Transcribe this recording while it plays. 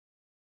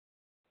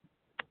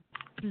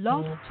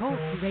Blog Talk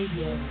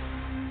Radio.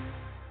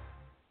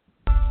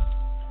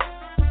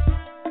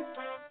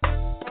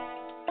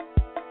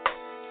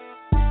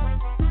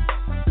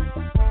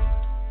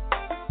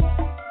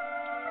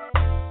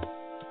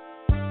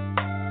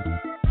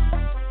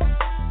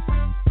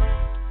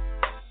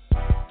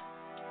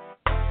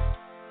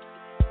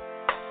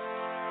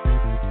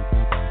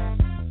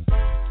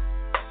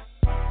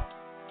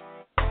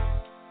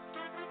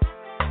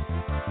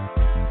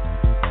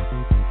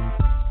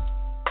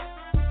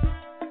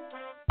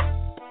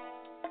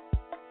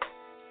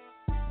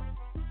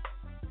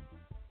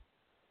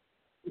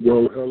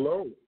 Well,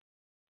 hello.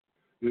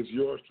 It's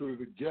yours truly,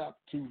 the Gap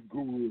Tooth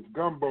Guru of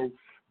Gumbo,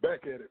 back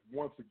at it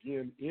once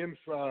again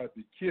inside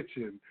the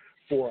kitchen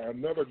for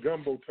another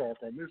Gumbo Talk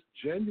on this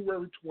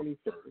January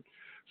 23rd.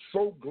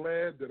 So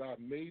glad that I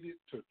made it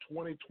to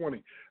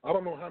 2020. I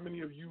don't know how many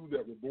of you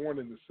that were born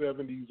in the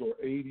 70s or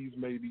 80s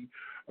maybe,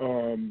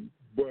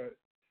 but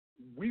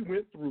we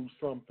went through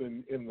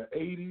something in the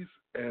 80s,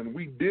 and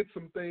we did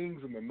some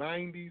things in the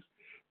 90s,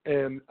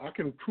 and I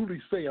can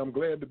truly say I'm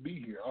glad to be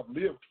here. I've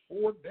lived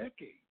 4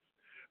 decades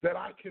that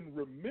I can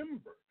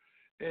remember,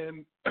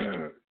 and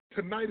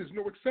tonight is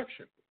no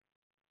exception.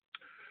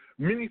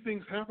 Many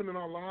things happen in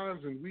our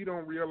lives, and we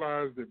don't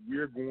realize that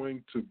we're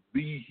going to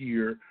be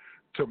here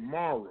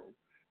tomorrow.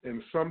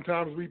 And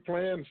sometimes we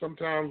plan,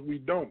 sometimes we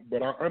don't.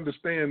 But I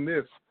understand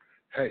this.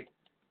 Hey,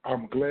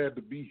 I'm glad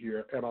to be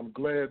here, and I'm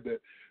glad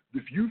that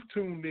if you've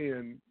tuned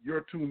in,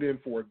 you're tuned in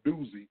for a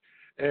doozy.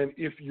 And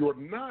if you're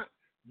not,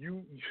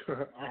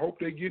 I hope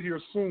they get here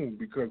soon,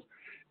 because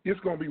it's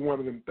going to be one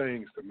of them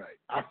things tonight.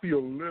 I feel a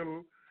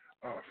little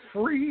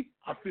free.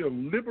 I feel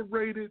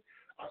liberated.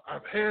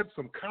 I've had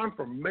some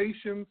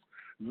confirmations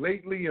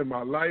lately in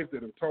my life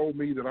that have told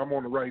me that I'm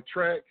on the right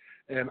track,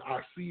 and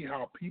I see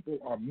how people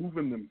are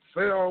moving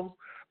themselves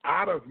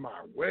out of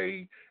my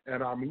way,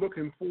 and I'm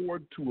looking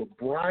forward to a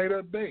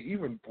brighter day,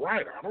 even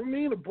brighter. I don't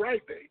mean a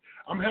bright day.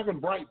 I'm having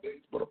bright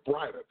days, but a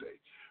brighter day.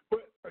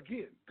 But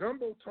again,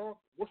 Gumbo Talk.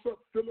 What's up,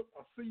 Philip?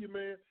 I see you,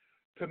 man.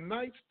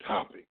 Tonight's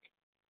topic,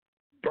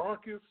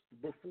 darkest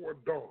before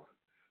dawn.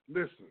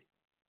 Listen,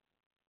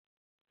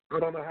 I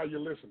don't know how you're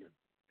listening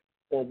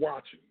or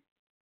watching,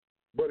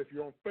 but if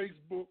you're on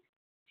Facebook,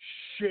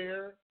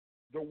 share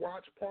the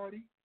watch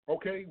party,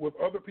 okay, with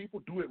other people.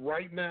 Do it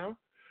right now.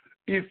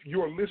 If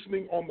you're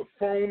listening on the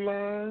phone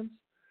lines,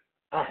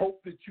 I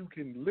hope that you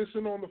can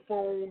listen on the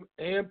phone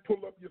and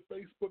pull up your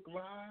Facebook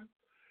Live.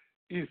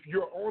 If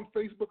you're on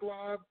Facebook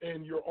Live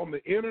and you're on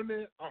the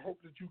internet, I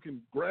hope that you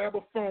can grab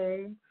a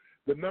phone.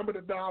 The number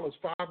to dial is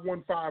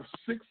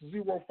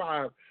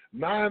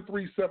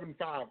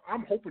 515-605-9375.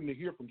 I'm hoping to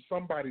hear from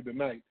somebody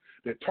tonight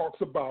that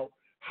talks about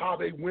how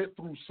they went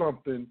through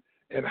something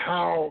and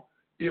how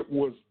it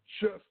was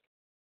just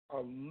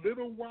a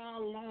little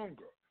while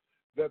longer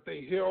that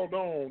they held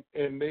on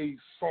and they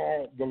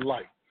saw the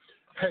light.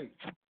 Hey,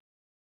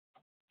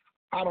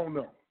 I don't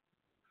know.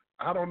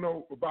 I don't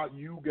know about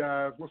you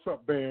guys. What's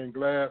up, Baron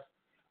Glass?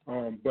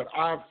 But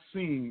I've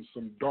seen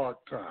some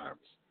dark times.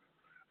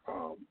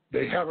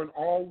 They haven't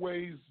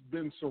always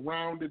been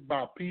surrounded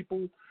by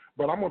people,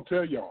 but I'm going to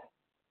tell y'all,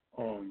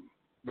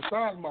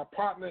 besides my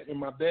partner and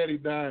my daddy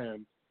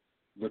dying,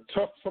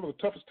 some of the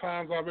toughest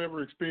times I've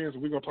ever experienced,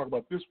 and we're going to talk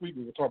about this week,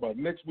 we're going to talk about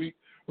next week,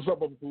 what's up,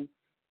 Boo,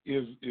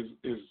 is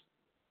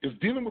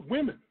dealing with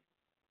women.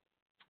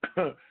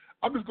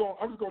 I'm just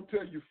going to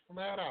tell you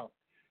flat out,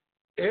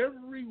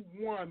 every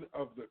one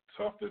of the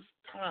toughest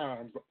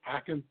times I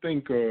can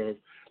think of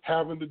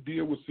having to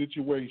deal with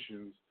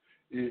situations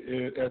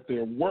at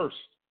their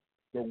worst,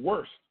 the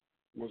worst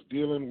was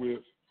dealing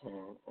with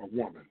a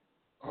woman,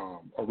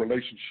 a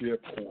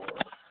relationship or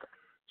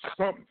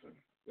something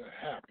that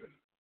happened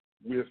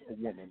with a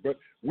woman. But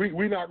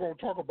we're not going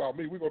to talk about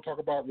me. We're going to talk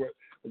about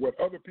what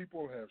other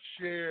people have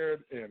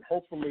shared, and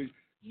hopefully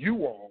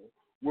you all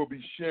will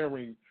be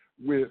sharing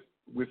with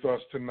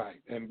us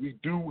tonight. And we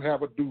do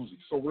have a doozy.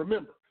 So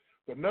remember,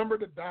 the number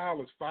to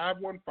dial is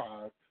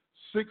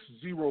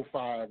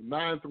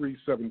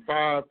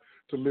 515-605-9375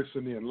 to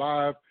listen in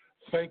live.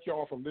 Thank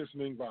y'all for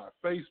listening via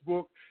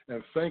Facebook,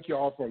 and thank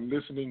y'all for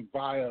listening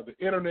via the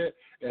internet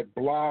at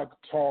Blog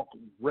Talk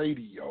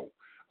Radio.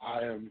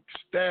 I am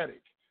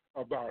ecstatic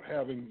about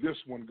having this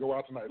one go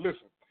out tonight.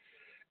 Listen,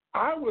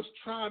 I was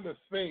trying to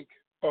think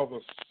of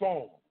a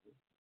song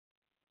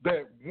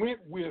that went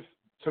with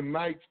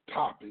tonight's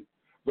topic,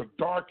 the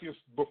darkest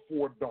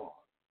before dawn.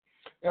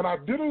 And I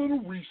did a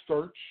little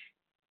research.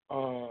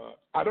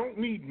 I don't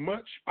need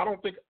much. I don't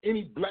think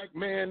any black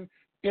man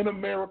in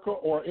America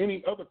or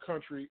any other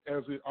country,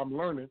 I'm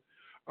learning,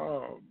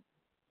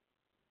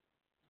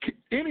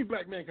 any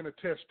black man can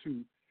attest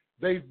to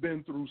they've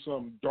been through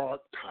some dark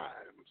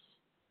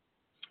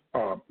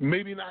times.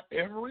 Maybe not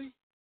every,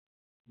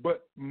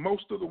 but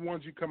most of the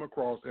ones you come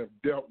across have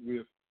dealt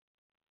with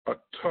a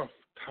tough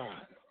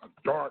time, a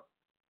dark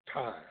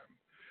time.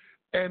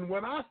 And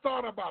when I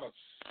thought about a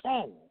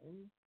song,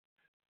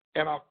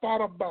 and I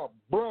thought about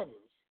brothers,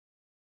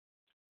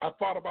 I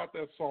thought about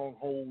that song,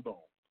 Hold On.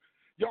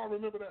 Y'all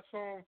remember that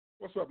song?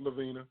 What's up,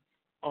 Lavina?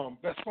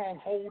 that song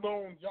 "Hold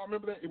On." Y'all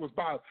remember that? It was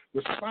by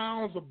the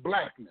Sounds of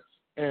Blackness,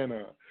 and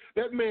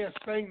that man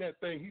sang that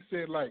thing. He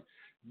said like,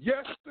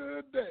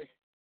 "Yesterday,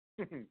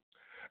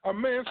 a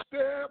man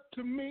stepped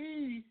to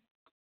me.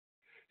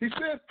 He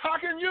said, 'How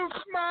can you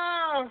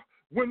smile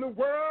when the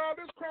world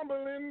is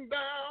crumbling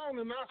down?'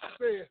 And I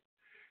said,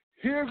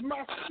 'Here's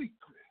my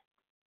secret.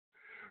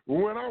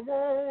 When I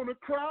want to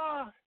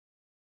cry,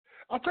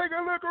 I take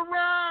a look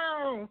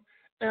around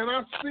and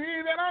I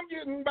see that I'm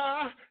getting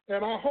by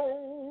and I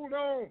hold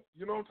on.'"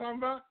 You know what I'm talking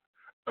about?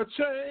 A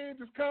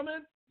change is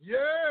coming.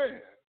 Yeah.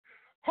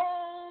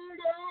 Hold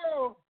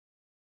on.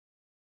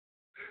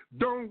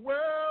 Don't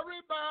worry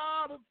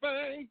about a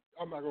thing.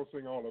 I'm not going to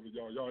sing all of it,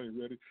 y'all. Y'all ain't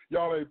ready.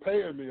 Y'all ain't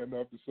paying me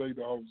enough to sing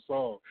the whole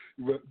song.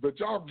 But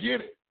y'all get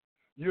it,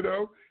 you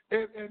know?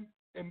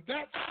 And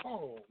that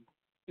song,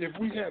 if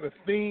we had a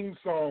theme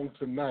song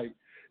tonight,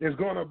 is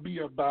going to be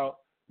about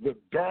the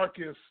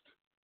darkest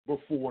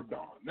before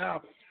dawn.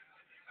 Now,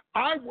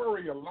 I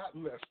worry a lot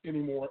less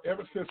anymore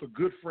ever since a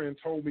good friend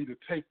told me to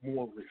take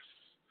more risks.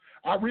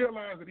 I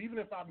realize that even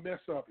if I mess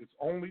up, it's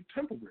only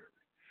temporary.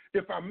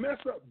 If I mess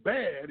up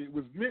bad, it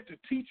was meant to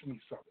teach me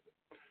something.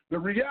 The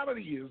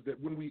reality is that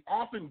when we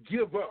often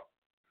give up,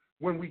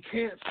 when we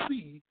can't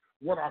see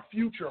what our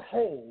future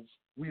holds,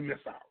 we miss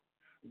out.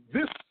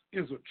 This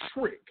is a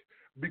trick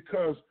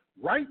because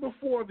right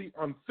before the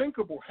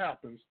unthinkable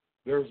happens,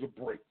 there's a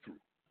breakthrough.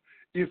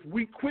 If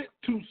we quit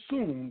too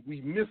soon,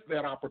 we miss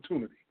that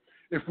opportunity.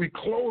 If we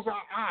close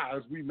our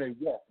eyes, we may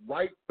walk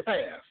right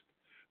past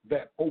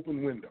that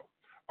open window.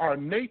 Our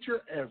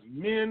nature as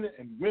men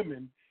and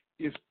women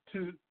is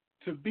to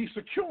be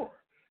secure,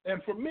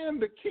 and for men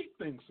to keep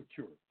things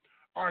secure.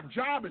 Our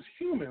job as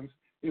humans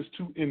is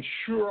to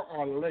ensure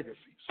our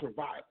legacy,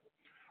 survival.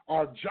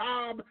 Our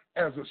job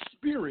as a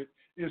spirit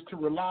is to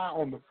rely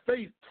on the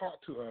faith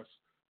taught to us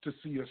to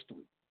see us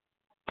through.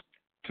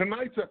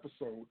 Tonight's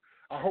episode,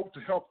 I hope to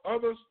help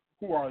others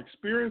who are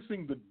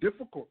experiencing the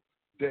difficult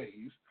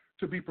days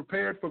to be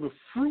prepared for the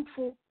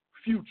fruitful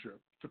future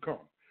to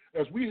come.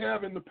 As we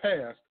have in the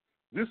past,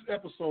 this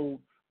episode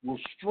will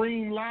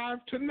stream live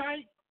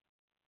tonight,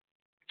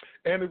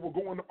 and it will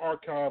go in the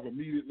archive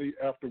immediately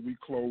after we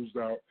close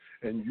out,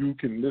 and you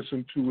can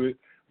listen to it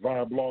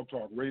via Blog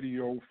Talk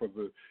Radio for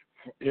the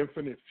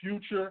infinite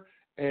future,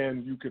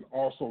 and you can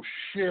also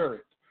share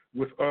it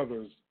with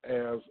others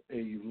as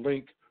a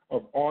link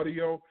of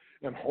audio,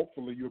 and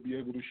hopefully you'll be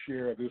able to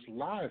share this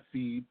live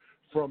feed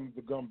from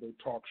the Gumbo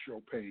Talk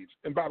Show page.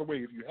 And by the way,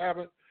 if you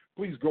haven't,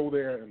 please go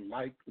there and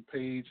like the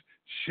page,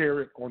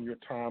 share it on your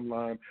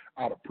timeline.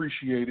 I'd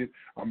appreciate it.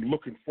 I'm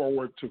looking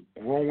forward to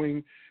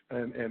growing,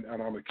 and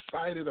I'm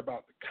excited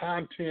about the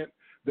content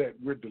that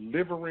we're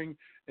delivering,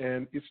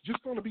 and it's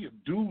just going to be a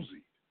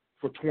doozy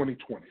for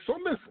 2020. So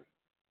listen,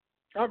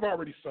 I've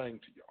already sang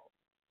to y'all.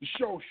 The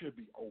show should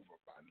be over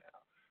by now,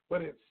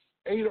 but it's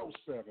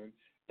 8:07,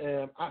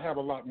 and I have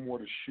a lot more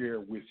to share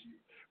with you.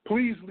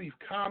 Please leave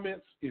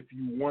comments if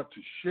you want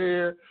to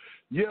share.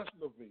 Yes,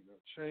 Lavina,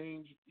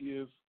 change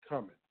is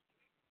coming.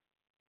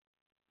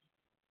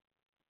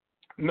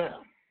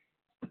 Now,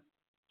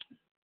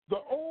 the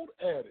old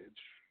adage,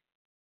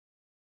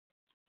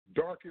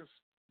 darkest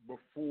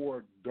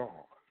before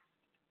dawn,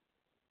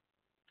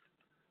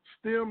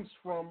 stems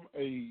from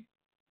an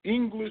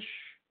English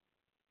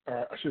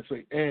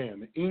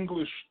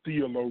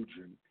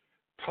theologian,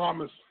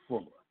 Thomas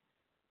Fuller.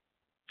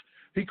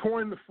 He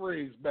coined the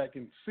phrase back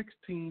in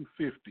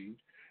 1650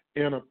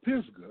 in a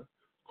Pisgah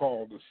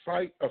called The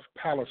Sight of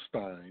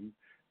Palestine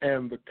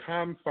and the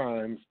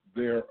Confines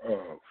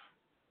Thereof.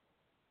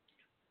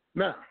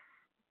 Now,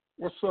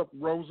 what's up,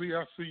 Rosie?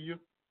 I see you.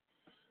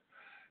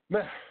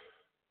 Now,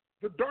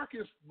 the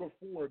darkest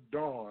before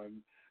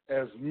dawn,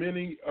 as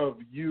many of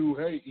you,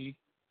 hey, E,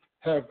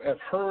 have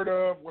heard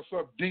of. What's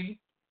up, D?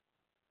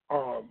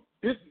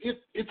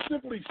 It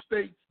simply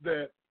states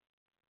that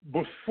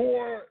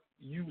before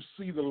you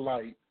see the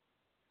light,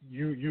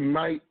 you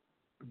might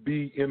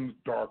be in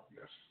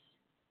darkness.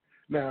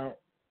 Now,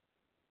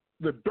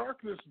 the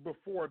darkness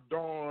before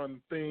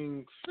dawn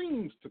thing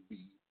seems to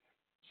be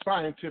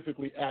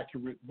scientifically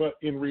accurate, but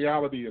in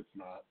reality it's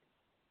not.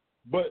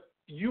 But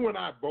you and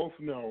I both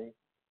know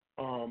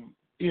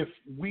if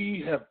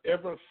we have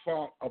ever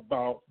thought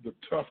about the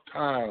tough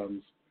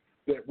times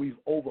that we've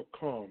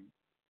overcome,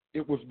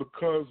 it was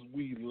because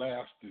we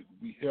lasted.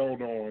 We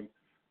held on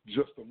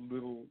just a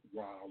little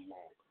while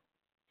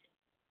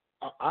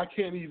longer. I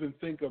can't even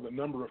think of the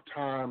number of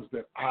times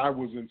that I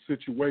was in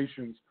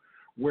situations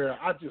where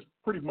I just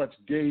pretty much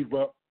gave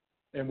up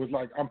and was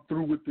like, I'm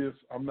through with this.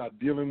 I'm not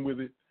dealing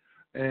with it.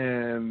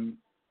 And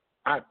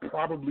I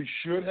probably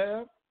should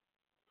have,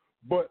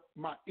 but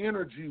my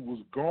energy was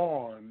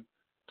gone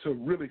to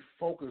really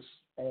focus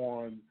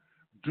on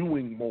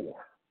doing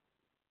more.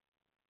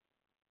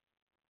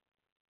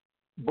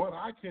 But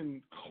I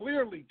can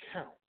clearly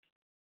count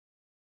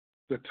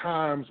the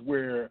times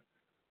where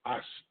I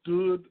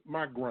stood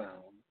my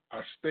ground,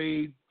 I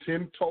stayed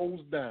 10 toes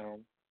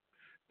down,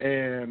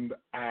 and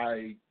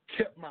I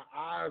kept my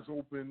eyes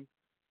open,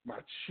 my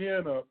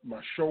chin up,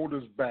 my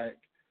shoulders back,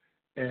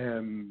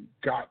 and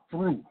got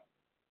through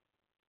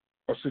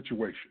a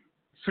situations.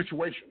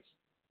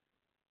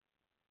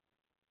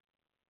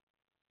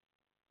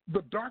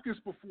 The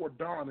darkest before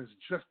dawn is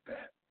just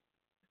that.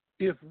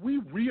 If we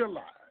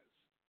realize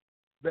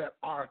that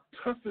our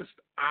toughest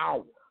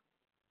hour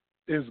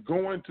is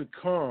going to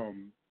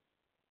come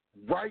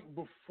right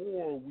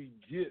before we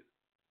get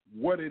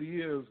what it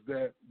is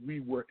that we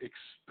were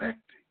expecting.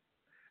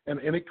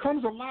 And it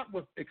comes a lot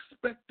with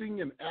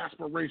expecting and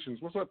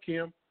aspirations. What's up,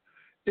 Kim?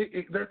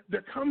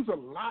 There comes a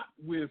lot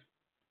with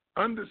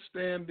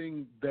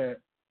understanding that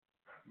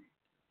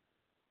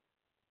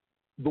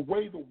the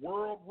way the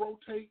world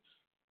rotates,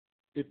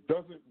 it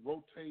doesn't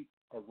rotate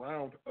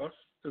around us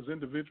as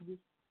individuals.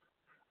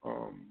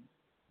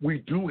 We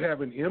do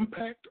have an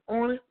impact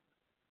on it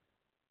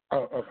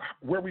of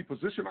where we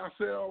position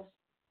ourselves,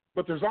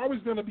 but there's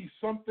always going to be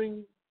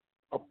something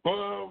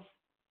above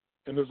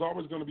and there's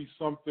always going to be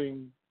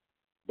something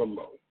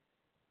below.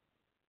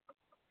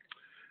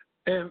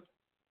 And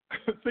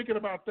thinking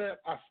about that,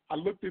 I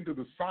looked into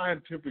the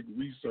scientific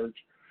research,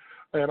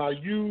 and I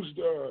used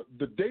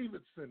the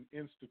Davidson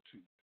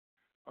Institute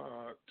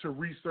to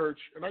research,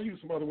 and I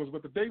used some other ones,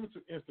 but the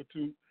Davidson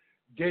Institute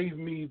gave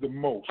me the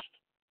most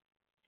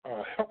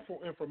helpful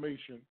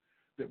information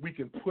that we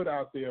can put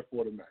out there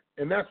for tonight.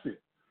 And that's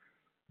it.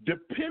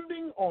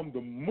 Depending on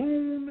the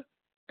moon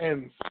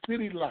and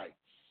city lights,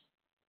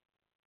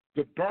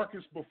 the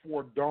darkest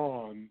before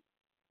dawn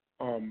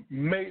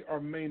may or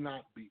may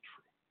not be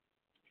true.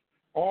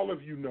 All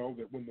of you know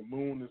that when the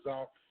moon is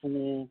out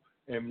full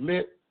and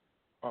lit,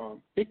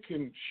 it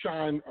can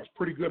shine a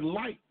pretty good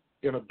light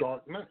in a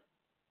dark night.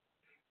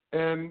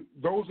 And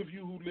those of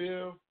you who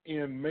live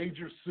in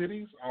major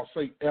cities, I'll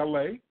say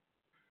LA,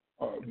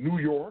 New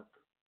York,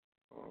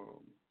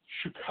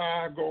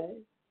 Chicago,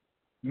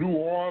 New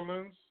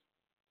Orleans,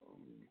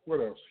 what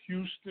else?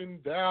 Houston,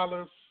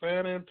 Dallas,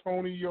 San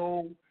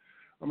Antonio.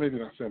 Or maybe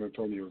not San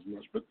Antonio as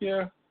much, but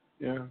yeah,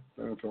 San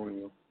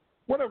Antonio.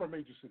 Whatever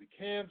major city,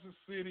 Kansas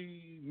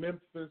City,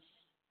 Memphis,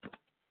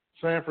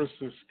 San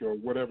Francisco,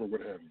 whatever,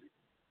 what have you.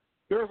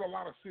 There's a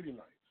lot of city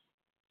lights.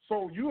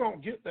 So you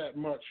don't get that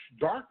much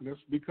darkness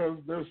because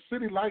there's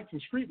city lights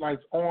and street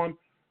lights on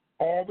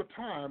all the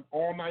time,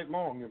 all night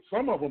long. And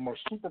some of them are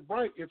super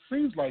bright. It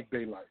seems like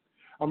daylight.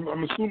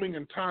 I'm assuming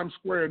in Times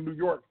Square in New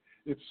York,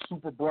 it's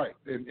super bright.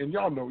 And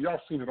y'all know,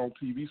 y'all seen it on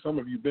TV. Some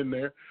of you been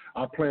there.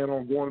 I plan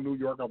on going to New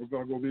York. I was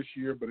going to go this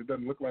year, but it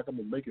doesn't look like I'm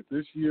going to make it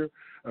this year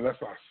unless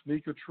I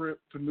sneak a trip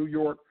to New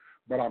York.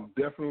 But I'm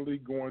definitely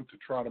going to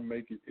try to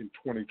make it in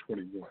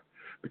 2021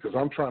 because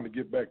I'm trying to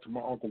get back to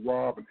my Uncle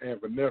Rob and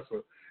Aunt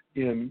Vanessa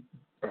in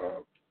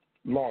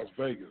Las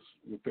Vegas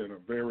within a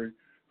very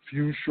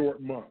few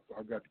short months.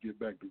 I've got to get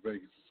back to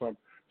Vegas. Something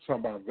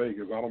about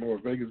Vegas. I don't know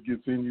if Vegas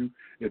gets in you,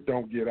 it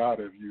don't get out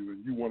of you,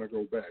 and you want to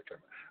go back. And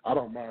I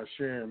don't mind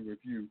sharing with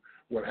you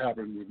what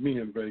happened with me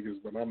in Vegas,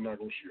 but I'm not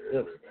going to share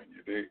everything,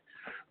 you dig?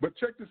 But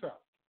check this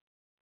out.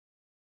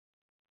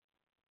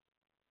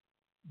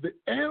 The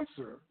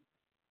answer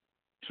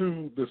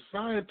to the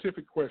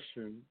scientific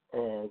question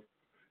of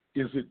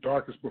is it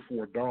darkest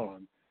before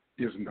dawn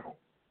is no.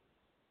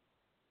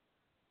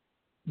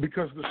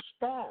 Because the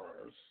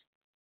stars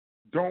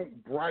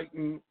don't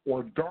brighten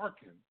or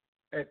darken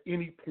at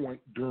any point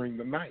during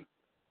the night.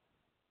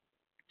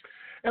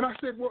 And I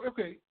said, well,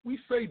 okay, we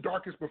say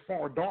darkest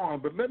before dawn,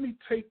 but let me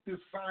take this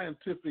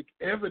scientific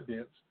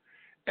evidence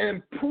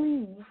and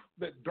prove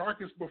that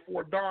darkest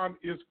before dawn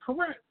is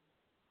correct.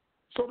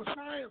 So the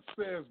science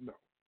says no.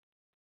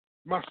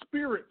 My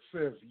spirit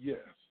says yes.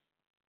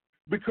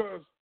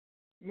 Because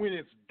when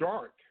it's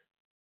dark,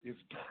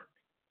 it's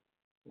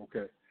dark.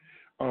 Okay?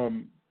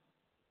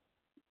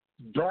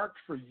 Dark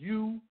for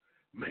you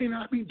may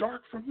not be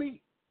dark for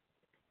me.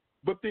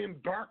 But then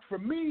dark for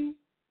me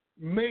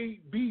may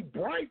be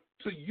bright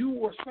to you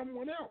or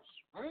someone else,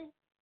 right?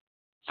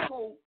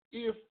 So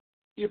if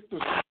the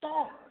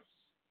stars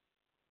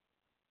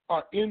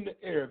are in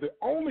the air, the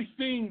only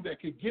thing that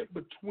could get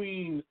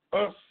between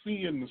us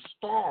seeing the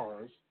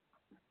stars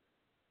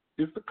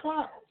is the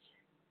clouds.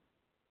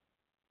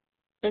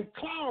 And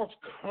clouds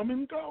come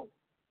and go.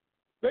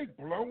 They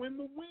blow in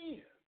the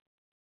wind.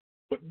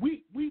 But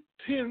we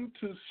tend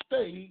to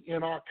stay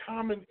in our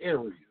common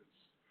areas,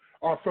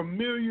 our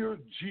familiar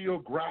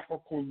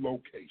geographical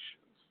locations,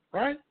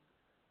 right?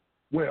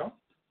 Well,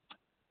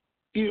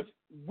 if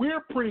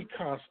we're pretty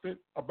constant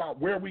about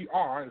where we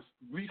are, at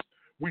least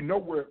we know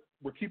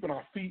we're keeping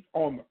our feet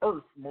on the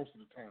earth most of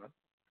the time,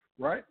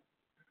 right?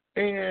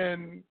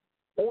 And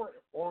or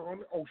on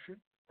the ocean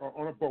or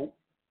on a boat.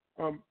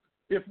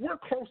 If we're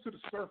close to the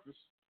surface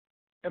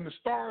and the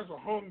stars are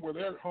hung where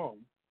they're hung,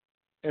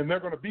 and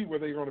they're going to be where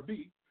they're going to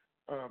be,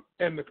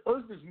 and the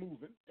earth is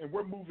moving, and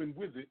we're moving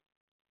with it,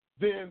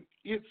 then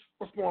it's,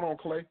 what's going on,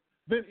 Clay?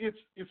 Then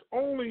it's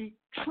only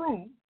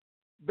true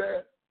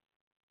that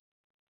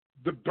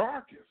the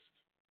darkest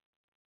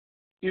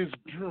is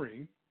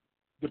during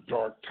the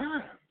dark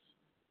times.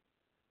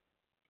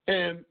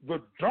 And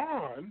the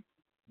dawn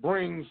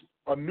brings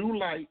a new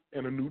light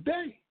and a new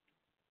day.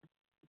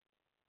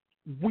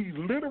 We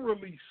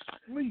literally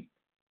sleep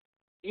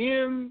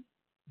in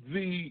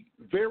the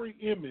very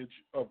image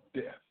of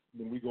death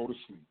when we go to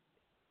sleep.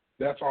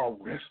 That's our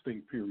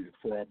resting period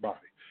for our body.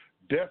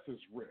 Death is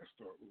rest,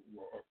 or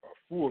a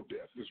full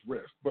death is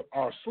rest. But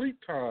our sleep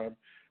time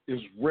is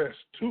rest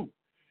too.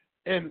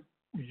 And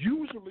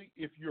usually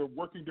if you're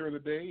working during the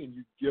day and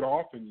you get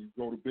off and you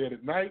go to bed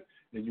at night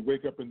and you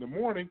wake up in the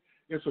morning,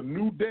 it's a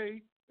new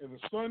day and the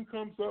sun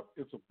comes up.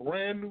 It's a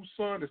brand new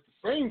sun. It's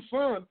the same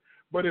sun,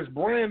 but it's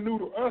brand new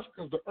to us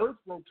because the earth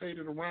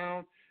rotated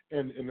around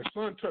and the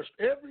sun touched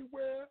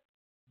everywhere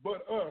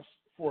but us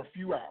for a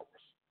few hours.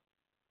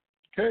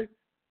 Okay?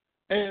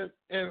 And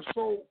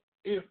so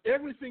if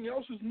everything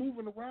else is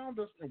moving around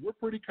us and we're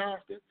pretty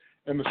constant,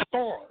 and the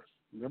stars,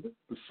 remember,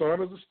 the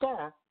sun is a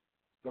star,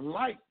 the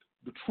light,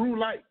 the true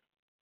light,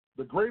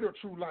 the greater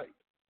true light,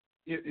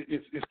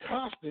 it's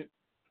constant,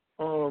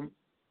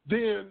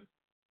 then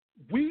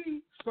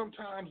we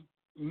sometimes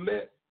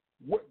let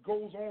what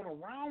goes on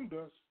around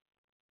us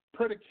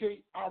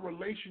predicate our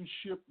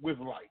relationship with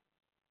light.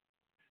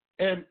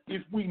 And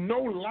if we know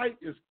light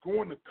is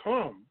going to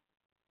come,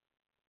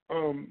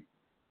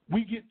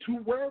 we get too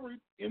worried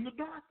in the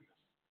darkness.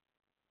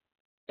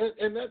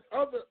 And that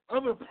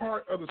other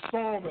part of the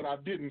song that I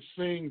didn't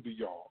sing to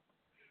y'all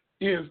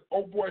is,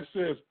 oh boy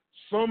says,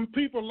 some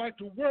people like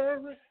to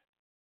worry,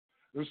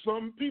 and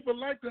some people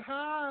like to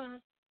hide.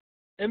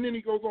 And then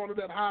he goes on to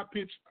that high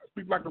pitch,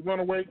 people like to run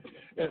away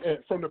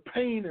and from the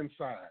pain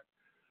inside.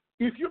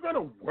 If you're going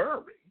to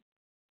worry,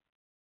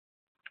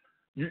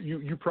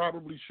 you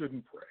probably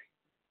shouldn't pray.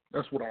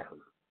 That's what I heard.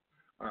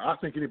 I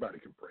think anybody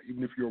can pray.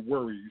 Even if you're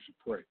worried, you should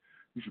pray.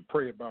 You should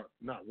pray about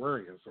not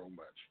worrying so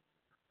much.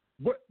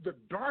 But the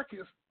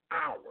darkest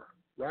hour,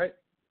 right,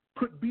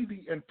 could be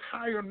the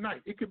entire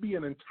night. It could be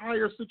an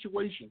entire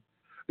situation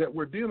that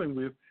we're dealing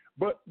with,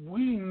 but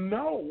we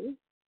know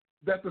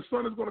that the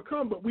sun is going to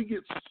come, but we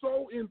get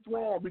so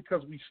enthralled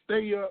because we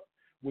stay up,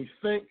 we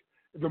think.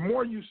 The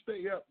more you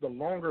stay up, the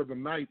longer the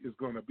night is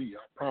going to be, I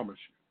promise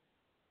you.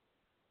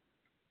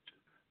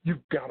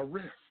 You've got to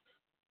rest.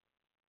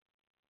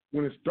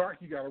 When it's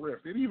dark, you got to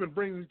rest. It even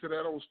brings me to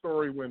that old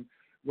story when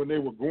they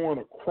were going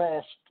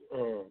across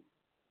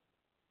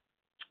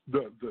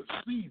the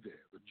sea there,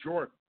 the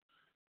Jordan,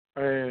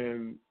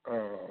 and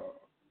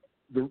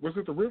was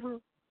it the river?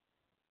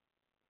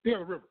 Yeah,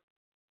 the river.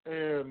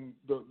 And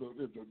the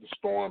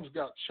storms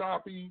got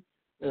choppy,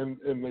 and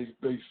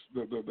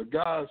the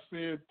guy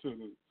said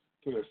to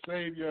the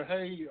Savior,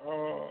 "Hey,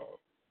 a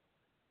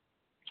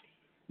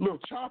little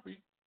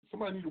choppy.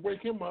 Somebody need to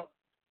wake him up."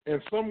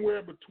 And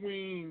somewhere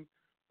between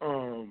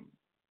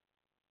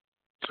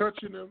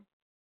touching him,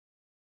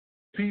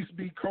 peace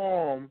be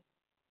calm,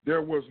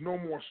 there was no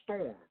more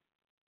storm.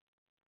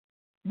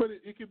 But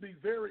it could be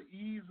very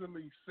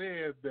easily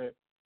said that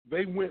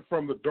they went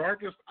from the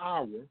darkest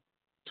hour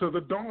to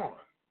the dawn.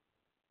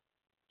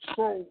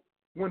 So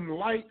when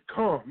light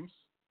comes,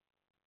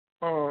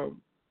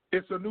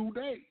 it's a new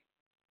day.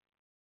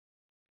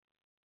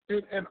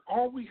 And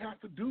all we have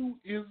to do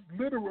is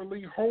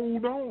literally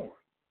hold on.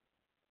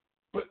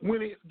 But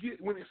when it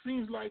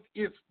seems like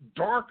it's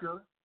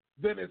darker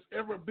than it's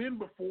ever been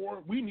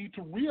before, we need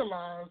to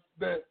realize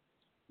that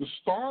the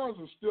stars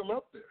are still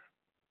up there.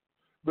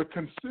 The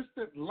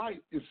consistent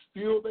light is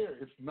still there.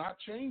 It's not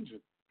changing.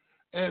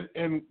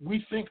 And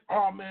we think,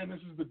 oh, man,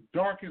 this is the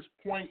darkest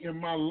point in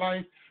my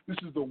life. This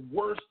is the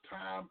worst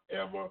time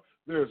ever.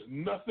 There's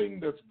nothing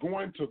that's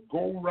going to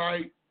go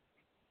right.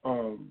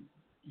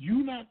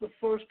 You're not the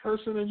first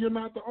person, and you're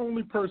not the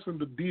only person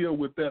to deal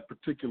with that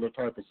particular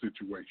type of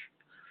situation.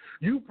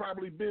 You've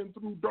probably been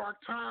through dark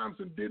times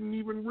and didn't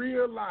even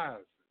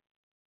realize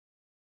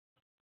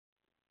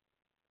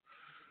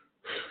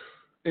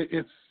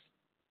it.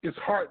 It's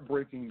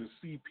heartbreaking to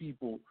see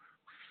people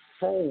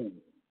fold.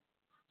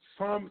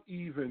 Some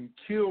even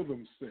kill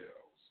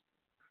themselves.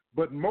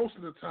 But most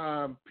of the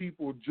time,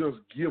 people just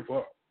give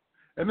up.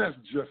 And that's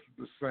just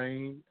the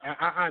same.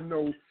 I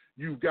know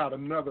you've got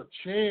another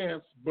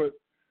chance, but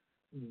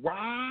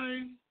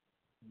why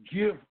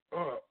give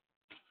up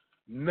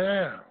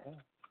now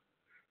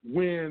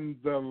when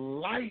the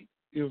light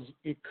is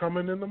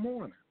coming in the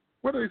morning?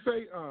 What do they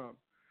say?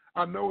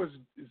 I know it's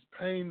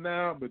pain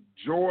now, but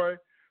joy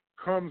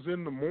comes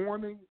in the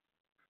morning.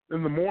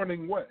 In the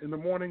morning what? In the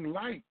morning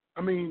light.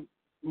 I mean,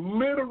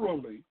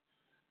 literally,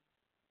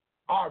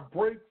 our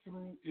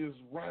breakthrough is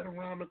right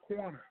around the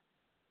corner.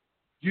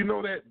 You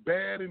know that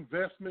bad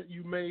investment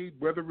you made,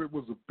 whether it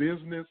was a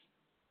business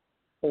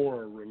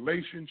or a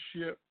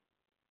relationship?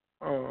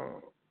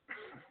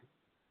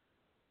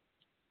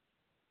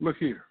 Look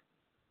here.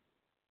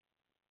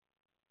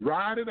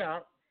 Ride it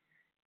out,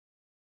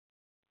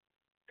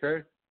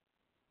 okay?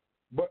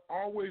 But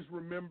always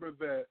remember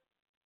that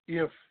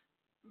if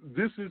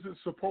this isn't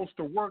supposed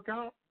to work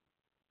out,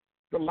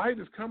 the light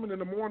is coming in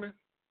the morning.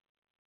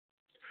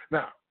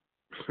 Now,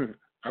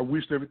 I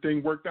wish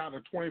everything worked out in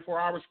a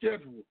 24-hour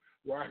schedule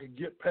where I could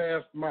get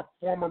past my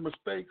former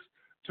mistakes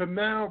to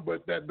now,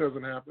 but that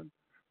doesn't happen.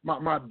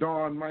 My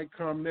dawn might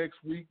come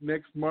next week,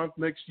 next month,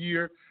 next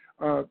year,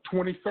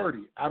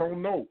 2030. I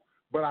don't know,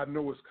 but I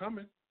know it's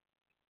coming.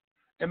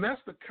 And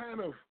that's the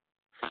kind of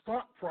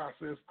thought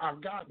process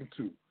I've gotten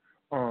to.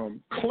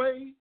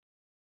 Clay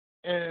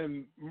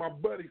and my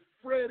buddy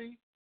Freddie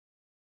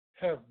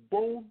have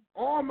both,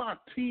 all my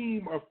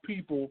team of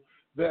people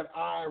that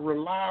I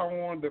rely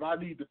on, that I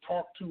need to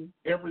talk to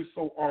every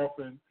so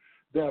often,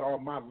 that are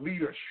my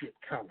leadership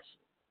council.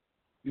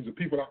 These are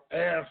people I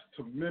ask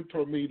to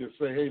mentor me, to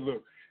say, hey,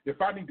 look,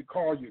 if I need to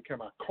call you,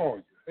 can I call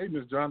you? Hey,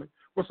 Miss Johnny,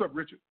 what's up,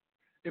 Richard?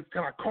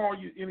 Can I call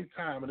you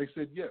anytime? And they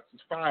said, yes,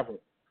 it's 5 of them.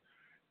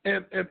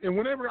 And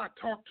whenever I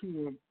talk to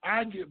them,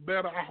 I get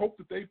better. I hope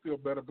that they feel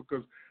better,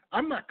 because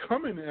I'm not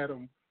coming at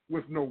them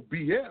with no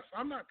BS.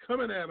 I'm not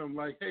coming at them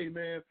like, hey,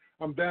 man,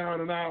 I'm down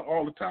and out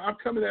all the time. I'm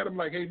coming at them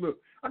like, hey, look,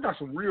 I got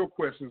some real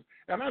questions,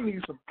 and I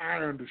need some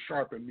iron to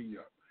sharpen me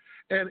up.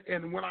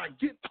 And when I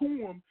get to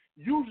them,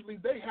 usually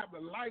they have the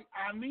light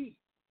I need.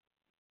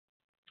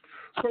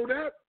 So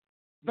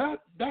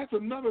that's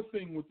another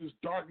thing with this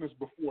darkness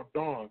before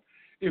dawn.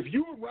 If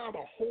you're around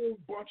a whole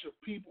bunch of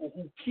people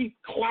who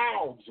keep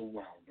clouds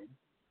around them,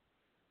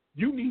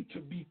 you need to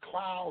be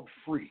cloud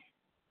free.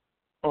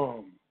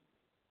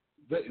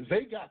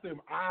 They got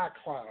them eye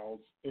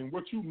clouds, and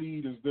what you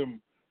need is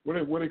them,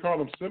 what they call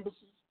them, cumulus,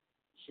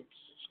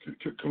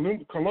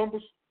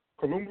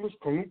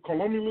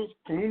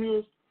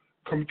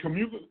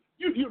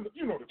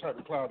 you know the type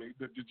of cloud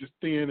that is just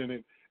thin and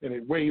it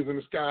waves in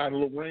the sky and a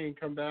little rain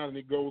come down and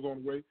it goes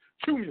on the way.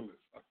 Cumulus,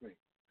 I think.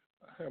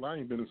 Hell, I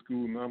ain't been in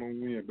school and I don't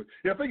win, but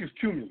yeah, I think it's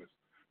cumulus.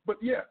 But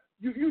yeah,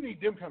 you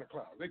need them kind of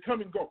clouds. They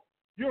come and go.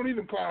 You don't need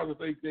them clouds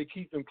if they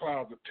keep them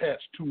clouds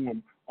attached to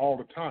them all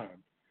the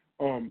time.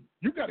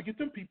 You got to get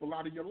them people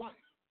out of your life.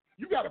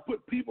 You got to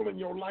put people in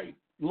your life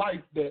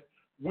that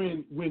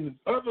when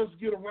others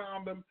get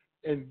around them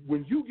and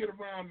when you get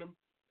around them,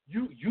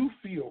 you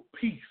feel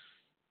peace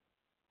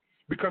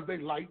because they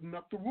lighten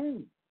up the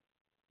room.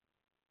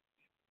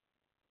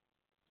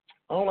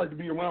 I don't like to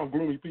be around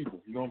gloomy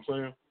people. You know what I'm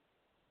saying?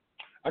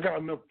 I got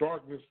enough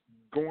darkness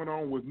going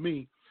on with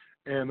me,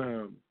 and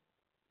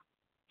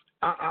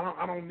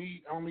I don't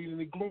need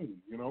any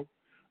gloom. You know,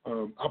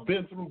 I've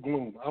been through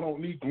gloom. I don't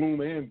need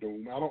gloom and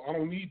doom. I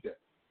don't need that.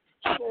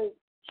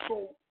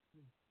 So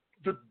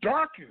the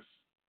darkest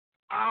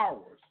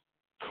hours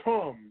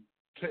come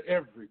to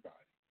everybody,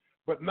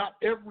 but not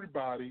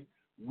everybody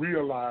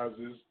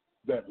realizes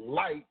that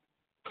light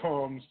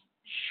comes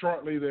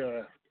shortly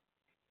thereafter,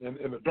 and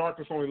the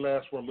darkness only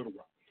lasts for a little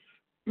while.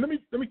 Let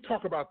me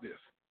talk about this.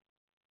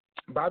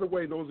 By the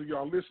way, those of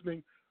y'all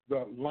listening,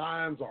 the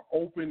lines are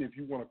open. If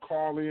you want to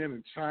call in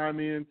and chime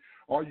in,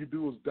 all you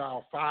do is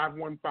dial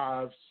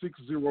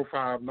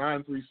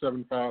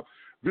 515-605-9375.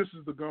 This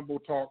is the Gumbo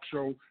Talk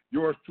Show.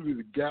 Yours truly,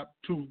 the Gap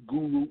Tooth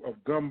Guru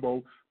of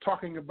Gumbo,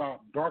 talking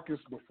about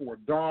darkest before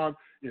dawn.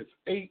 It's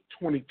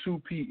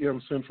 8:22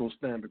 p.m. Central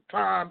Standard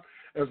Time.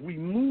 As we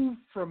move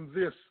from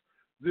this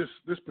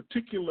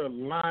particular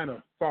line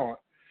of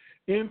thought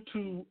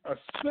into a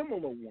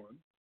similar one,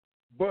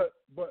 but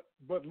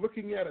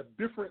looking at a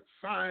different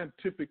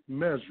scientific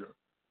measure,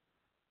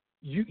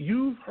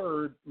 you've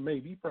heard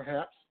maybe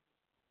perhaps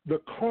the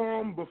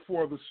calm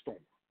before the storm.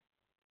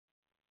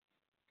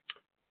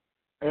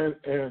 And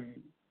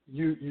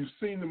you've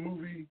seen the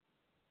movie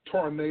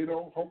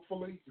Tornado,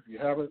 hopefully. If you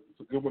haven't, it's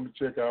a good one to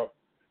check out.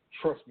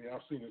 Trust me,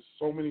 I've seen it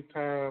so many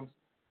times.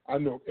 I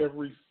know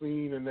every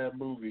scene in that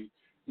movie,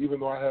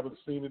 even though I haven't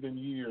seen it in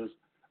years.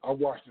 I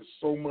watched it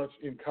so much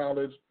in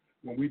college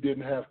when we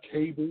didn't have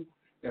cable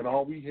and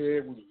all we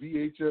had was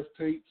VHS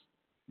tapes.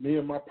 Me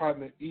and my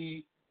partner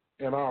E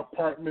in our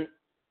apartment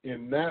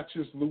in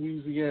Natchez,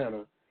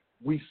 Louisiana,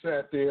 we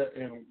sat there,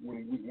 and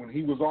when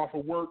he was off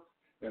of work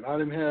and I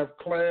didn't have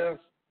class,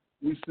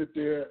 we sit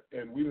there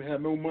and we didn't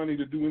have no money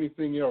to do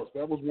anything else.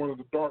 That was one of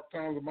the dark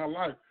times of my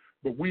life,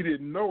 but we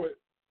didn't know it.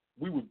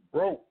 We was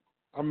broke.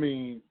 I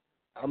mean,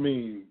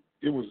 we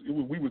was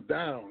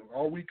down.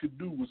 All we could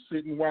do was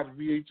sit and watch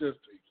VHS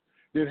tapes.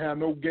 Didn't have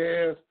no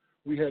gas.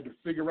 We had to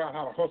figure out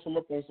how to hustle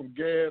up on some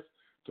gas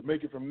to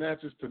make it from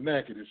Natchez to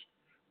Natchitoches.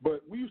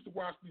 But we used to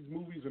watch these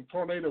movies, and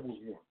Tornado was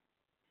one.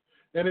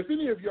 And if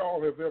any of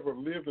y'all have ever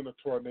lived in a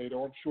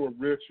tornado, I'm sure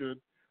Richard,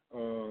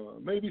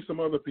 maybe some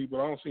other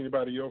people, I don't see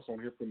anybody else on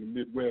here from the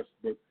Midwest,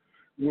 but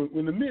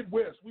when the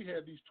Midwest, we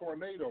had these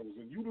tornadoes,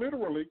 and you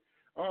literally,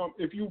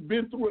 if you've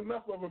been through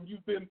enough of them,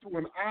 you've been through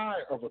an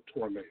eye of a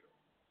tornado.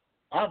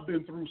 I've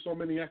been through so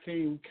many I can't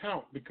even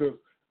count, because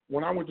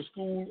when I went to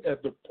school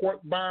at the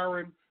Port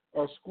Byron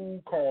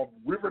school called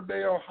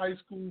Riverdale High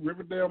School, I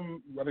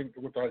think I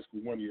went to high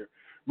school 1 year,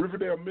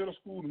 Riverdale Middle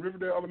School and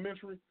Riverdale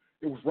Elementary,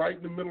 it was right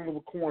in the middle of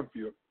a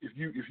cornfield. If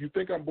you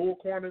think I'm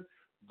bullcorning,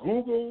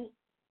 Google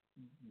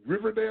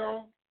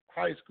Riverdale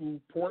High School,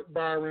 Port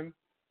Byron,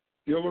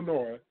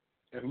 Illinois,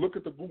 and look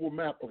at the Google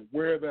map of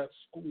where that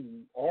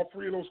school, all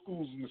three of those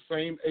schools in the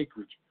same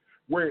acreage,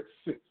 where it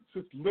sits. It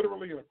sits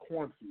literally in a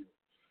cornfield.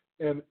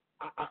 And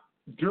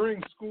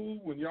during school,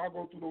 when y'all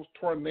go through those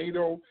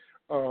tornado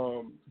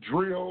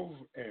drills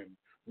and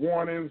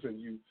warnings, and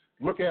you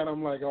look at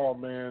them like, oh,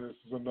 man, this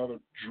is another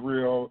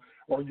drill.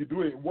 or you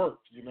do it at work.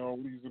 You know,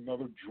 these are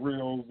another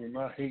drills, and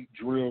I hate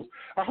drills.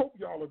 I hope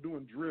y'all are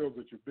doing drills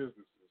at your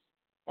businesses.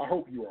 I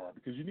hope you are,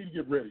 because you need to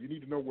get ready. You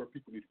need to know where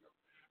people need to go.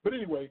 But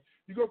anyway,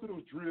 you go through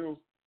those drills.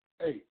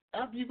 Hey,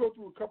 after you go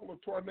through a couple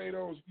of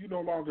tornadoes, you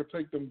no longer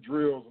take them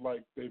drills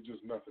like they're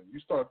just nothing. You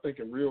start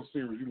thinking real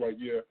serious. You're like,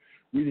 yeah,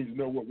 we need to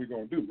know what we're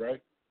going to do,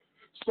 right?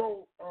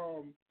 So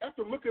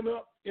after looking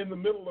up in the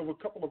middle of a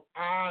couple of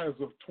eyes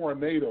of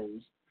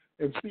tornadoes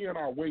and seeing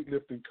our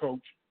weightlifting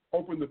coach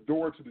open the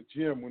door to the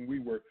gym when we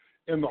were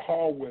in the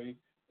hallway,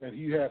 and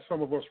he had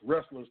some of us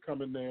wrestlers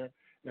come in there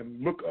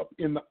and look up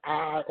in the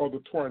eye of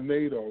the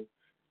tornado,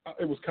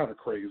 it was kind of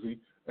crazy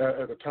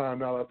at the time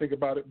now that I think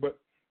about it, but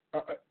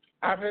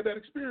I've had that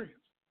experience.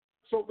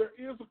 So there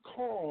is a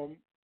calm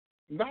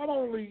not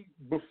only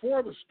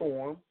before the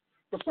storm,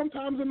 but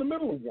sometimes in the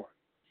middle of one,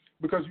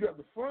 because you have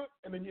the front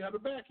and then you have the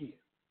back end.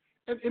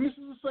 And this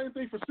is the same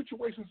thing for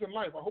situations in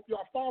life. I hope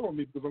y'all follow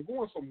me, because I'm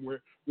going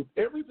somewhere with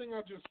everything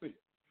I just said.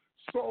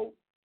 So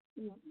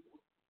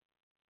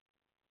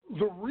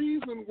the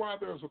reason why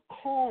there's a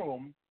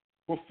calm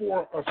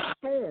before a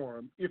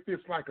storm, if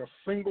it's like a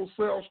single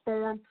cell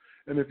storm,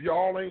 and if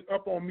y'all ain't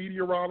up on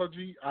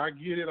meteorology, I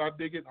get it, I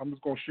dig it. I'm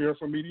just going to share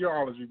some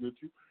meteorology with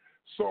you.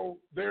 So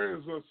there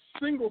is a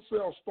single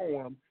cell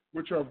storm,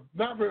 which are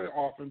not very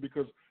often,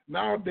 because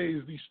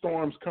nowadays these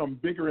storms come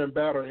bigger and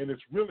badder, and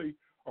it's really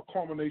a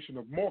culmination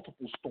of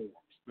multiple storms.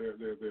 They're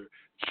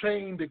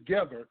chained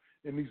together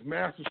in these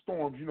massive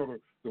storms. You know,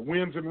 the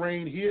winds and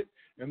rain hit,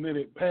 and then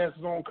it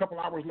passes on a couple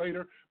hours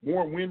later.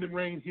 More wind and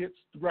rain hits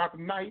throughout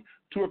the night.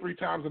 2 or 3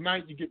 times a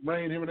night you get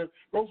rain here and there.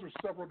 Those are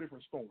several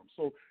different storms.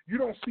 So you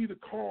don't see the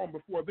calm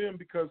before them,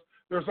 because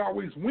there's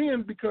always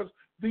wind, because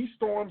these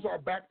storms are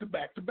back to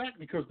back to back,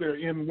 because they're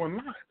in one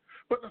line.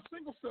 But a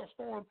single cell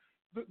storm,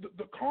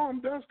 the calm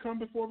does come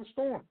before the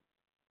storm,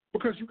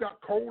 because you got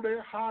cold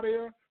air, hot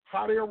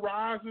air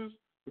rises.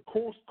 The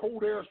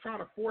cold air is trying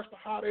to force the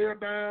hot air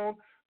down,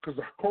 because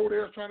the cold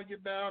air is trying to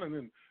get down, and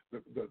then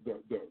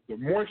the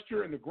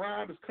moisture in the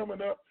ground is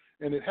coming up,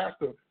 and it has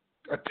to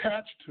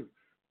attach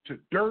to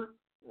dirt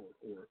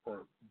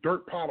or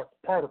dirt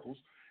particles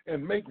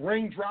and make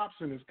raindrops,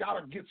 and it's got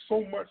to get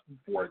so much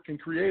before it can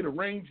create a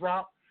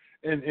raindrop,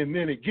 and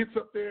then it gets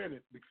up there and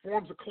it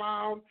forms a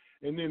cloud,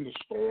 and then the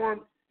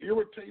storm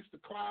irritates the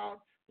cloud,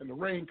 and the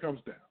rain comes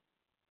down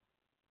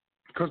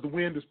because the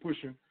wind is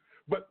pushing.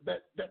 But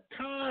that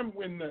time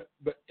when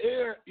the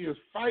air is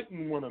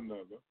fighting one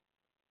another,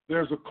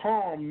 there's a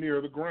calm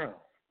near the ground,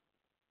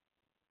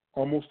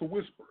 almost a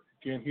whisper.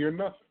 You can't hear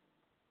nothing,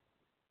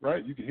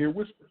 right? You can hear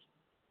whispers.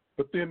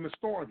 But then the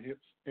storm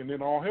hits, and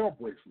then all hell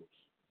breaks loose.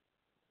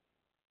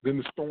 Then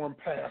the storm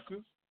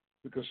passes,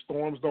 because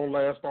storms don't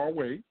last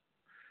always.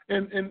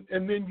 And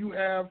then you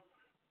have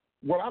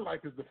what I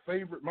like is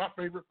my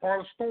favorite part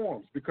of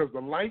storms, because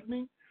the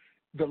lightning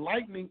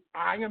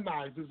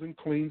ionizes and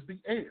cleans the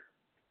air.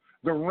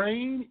 The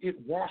rain, it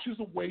washes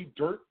away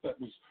dirt that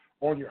was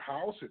on your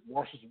house. It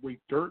washes away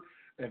dirt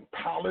and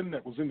pollen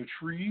that was in the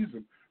trees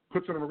and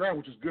puts it on the ground,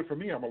 which is good for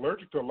me. I'm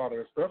allergic to a lot of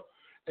that stuff.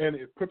 And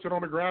it puts it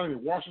on the ground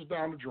and it washes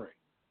down the drain.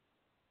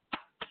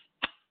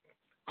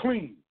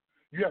 Clean.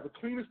 You have the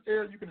cleanest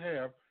air you can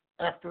have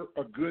after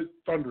a good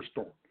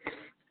thunderstorm,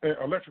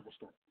 electrical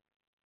storm.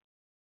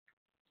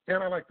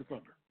 And I like the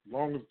thunder, as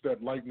long as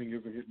that lightning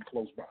isn't hitting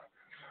close by.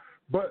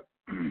 But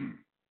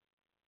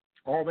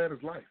all that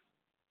is life.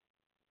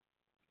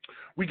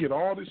 We get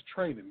all this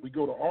training. We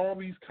go to all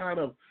these kind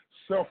of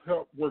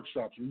self-help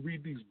workshops. We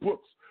read these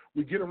books.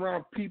 We get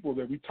around people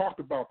that we talked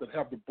about that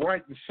have the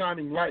bright and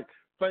shining light.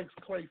 Thanks,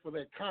 Clay, for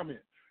that comment.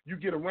 You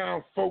get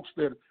around folks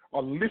that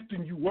are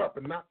lifting you up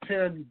and not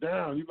tearing you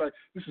down. You're like,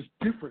 this is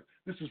different.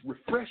 This is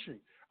refreshing.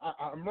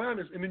 I'm around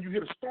this. And then you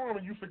hit a storm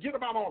and you forget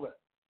about all that,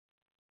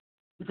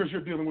 because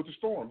you're dealing with the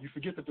storm. You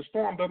forget that the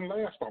storm doesn't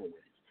last always.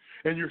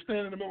 And you're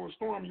standing in the middle of the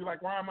storm and you're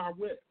like, why am I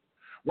wet?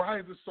 Why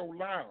is it so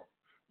loud?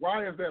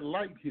 Why is that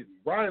light hitting?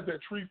 Why is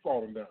that tree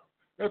falling down?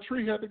 That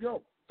tree had to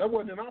go. That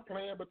wasn't in our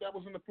plan, but that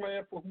was in the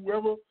plan for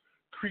whoever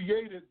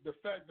created the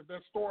fact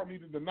that storm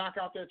needed to knock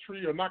out that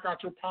tree or knock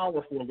out your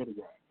power for a little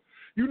while.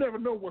 You never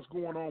know what's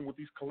going on with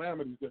these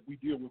calamities that we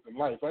deal with in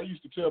life. I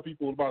used to tell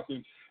people about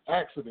these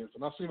accidents,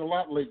 and I've seen a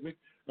lot lately,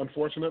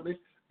 unfortunately,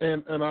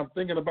 and I'm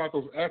thinking about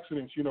those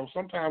accidents. You know,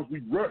 sometimes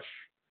we rush,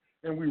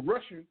 and we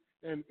rushing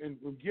and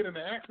get in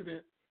an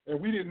accident, and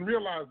we didn't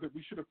realize that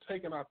we should have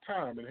taken our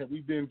time. And had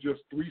we been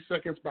just 3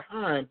 seconds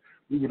behind,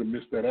 we would have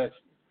missed that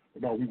accident.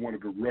 But no, we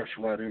wanted to rush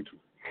right into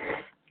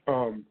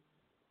it.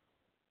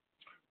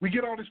 We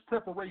get all this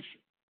preparation,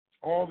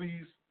 all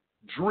these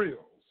drills,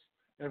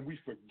 and we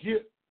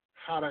forget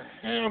how to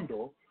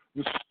handle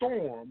the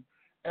storm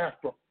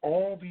after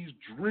all these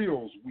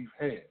drills we've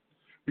had.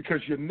 Because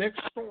your next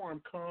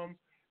storm comes,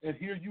 and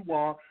here you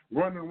are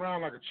running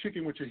around like a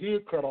chicken with your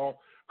head cut off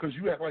because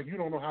you act like you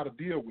don't know how to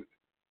deal with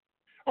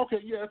it. Okay,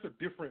 yeah, it's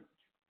a different,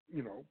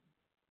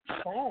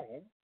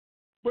 song,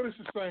 but it's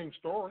the same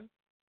story.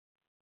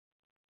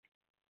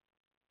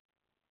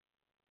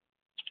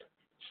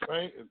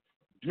 Same,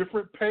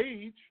 different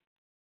page,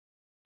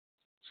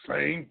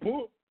 same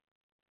book.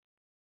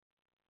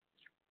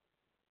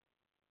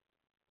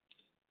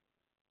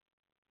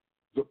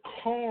 The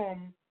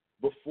calm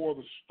before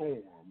the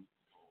storm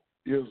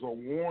is a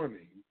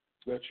warning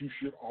that you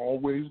should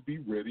always be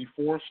ready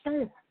for a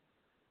storm.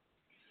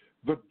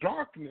 The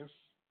darkness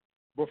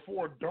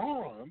before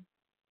dawn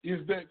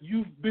is that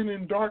you've been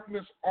in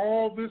darkness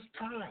all this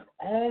time.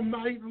 All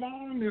night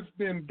long it's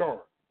been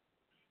dark.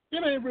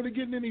 It ain't really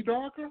getting any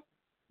darker.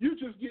 You're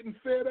just getting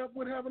fed up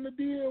with having to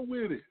deal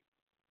with it.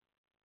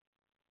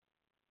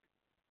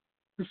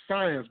 The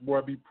science,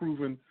 boy, be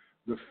proving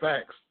the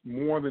facts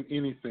more than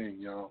anything,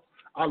 y'all.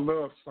 I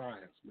love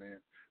science, man,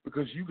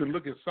 because you can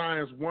look at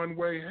science one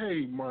way.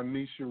 Hey,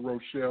 Marnisha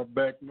Rochelle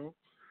Beckner,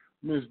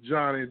 Miss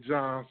Johnny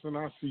Johnson,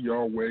 I see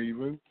y'all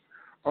waving.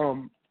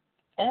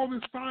 All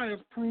this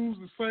science proves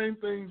the same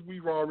things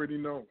we've already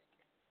known.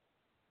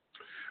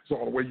 It's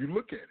all the way you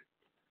look at it.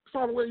 It's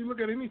all the way you look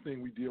at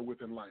anything we deal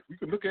with in life. You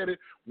can look at it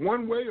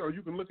one way, or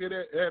you can look at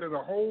it a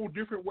whole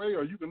different way,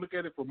 or you can look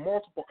at it from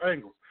multiple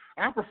angles.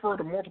 I prefer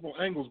the multiple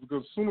angles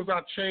because as soon as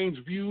I change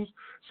views,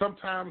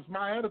 sometimes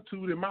my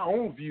attitude and my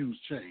own views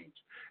change.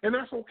 And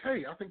that's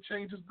okay. I think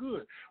change is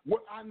good.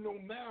 What I know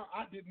now,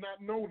 I did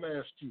not know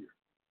last year,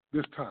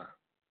 this time.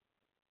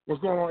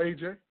 What's going on,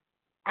 AJ?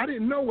 I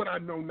didn't know what I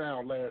know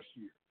now last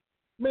year.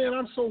 Man,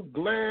 I'm so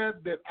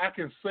glad that I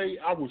can say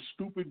I was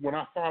stupid when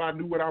I thought I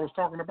knew what I was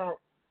talking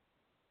about.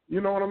 You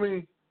know what I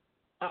mean?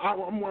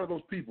 I'm one of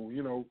those people,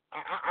 you know.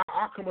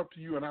 I'll come up to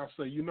you and I'll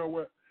say, you know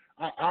what?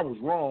 I was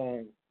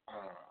wrong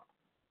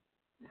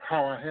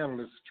how I handled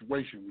this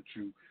situation with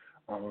you.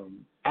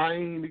 I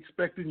ain't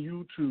expecting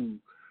you to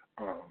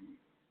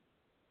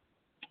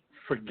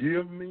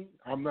forgive me.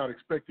 I'm not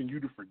expecting you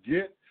to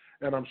forget.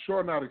 And I'm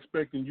sure not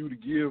expecting you to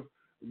give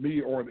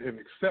me or an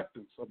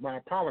acceptance of my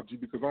apology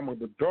because I'm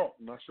an adult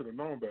and I should have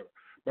known better.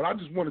 But I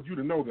just wanted you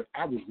to know that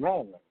I was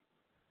wrong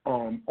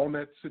on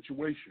that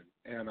situation,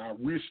 and I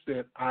wish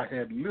that I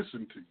had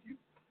listened to you.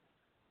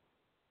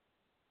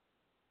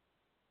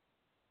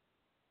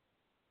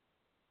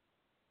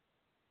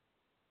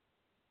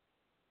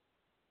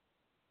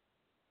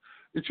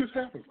 It just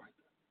happens like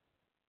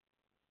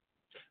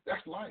that.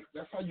 That's life.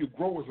 That's how you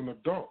grow as an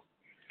adult.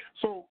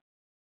 So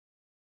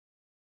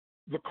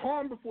the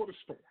calm before the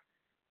storm,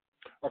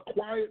 a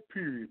quiet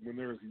period when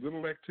there's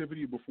little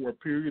activity before a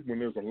period when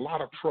there's a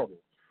lot of trouble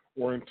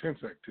or intense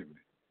activity.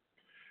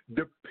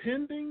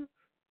 Depending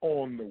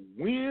on the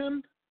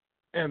wind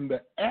and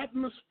the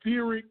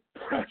atmospheric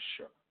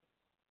pressure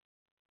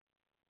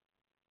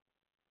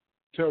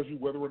tells you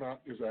whether or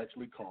not it's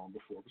actually calm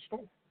before the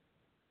storm.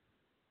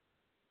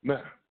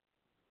 Now,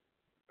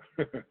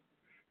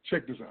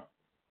 check this out.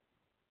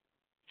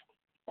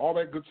 All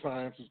that good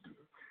science is good.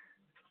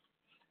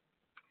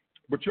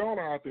 But y'all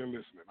are out there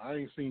listening. I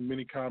ain't seen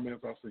many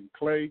comments. I've seen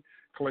Clay.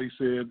 Clay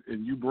said,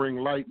 and you bring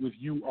light with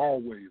you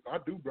always. I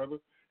do, brother.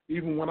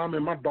 Even when I'm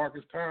in my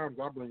darkest times,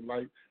 I bring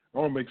light. I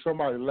want to make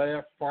somebody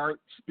laugh, fart,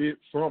 spit,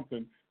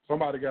 something.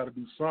 Somebody got to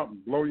do something.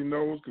 Blow your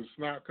nose because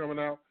snot coming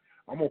out.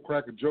 I'm going to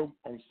crack a joke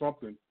on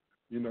something.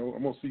 You know,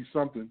 I'm going to see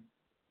something.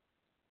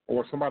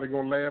 Or somebody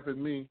going to laugh at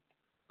me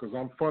because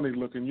I'm funny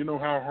looking. You know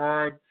how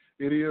hard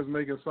it is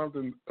making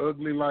something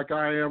ugly like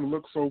I am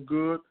look so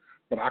good?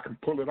 But I can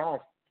pull it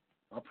off.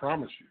 I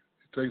promise you.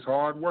 It takes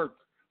hard work,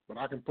 but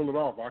I can pull it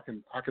off. I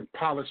can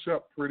polish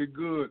up pretty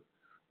good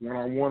when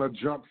I want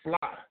to jump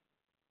fly.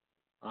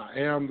 I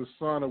am the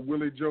son of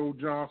Willie Joe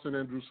Johnson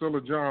and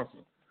Drusilla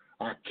Johnson.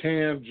 I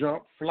can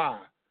jump fly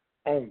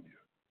on you.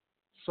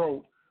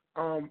 So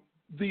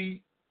the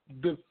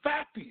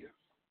fact is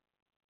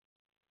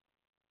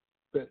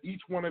that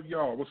each one of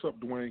y'all, what's up,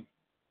 Dwayne?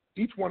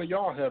 Each one of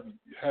y'all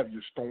have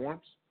your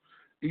storms.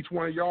 Each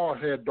one of y'all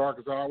had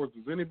darkest hours.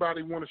 Does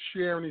anybody want to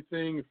share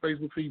anything in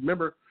Facebook feed?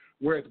 Remember,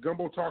 we're at the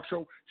Gumbo Talk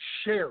Show.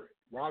 Share it.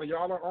 While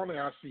y'all are on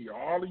there, I see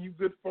all of you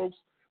good folks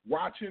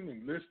watching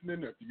and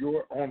listening. If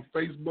you're on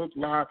Facebook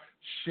Live,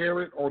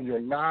 share it on your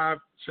live,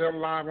 share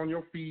live on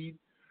your feed.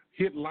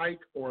 Hit like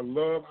or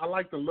love. I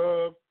like the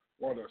love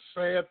or the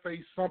sad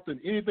face, something,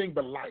 anything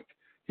but like.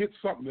 Hit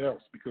something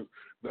else because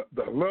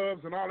the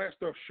loves and all that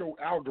stuff show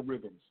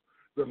algorithms.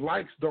 The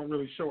likes don't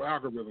really show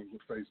algorithms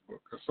with Facebook.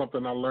 That's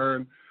something I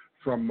learned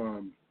from,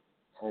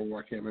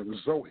 I can't remember,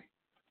 Zoe.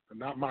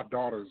 Not my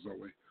daughter,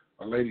 Zoe,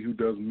 a lady who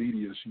does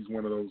media. She's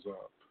one of those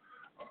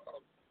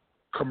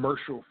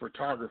commercial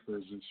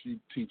photographers, and she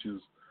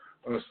teaches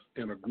us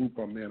in a group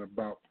I'm in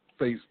about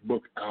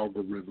Facebook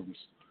algorithms,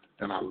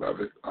 and I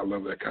love it. I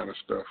love that kind of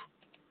stuff.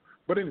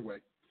 But anyway,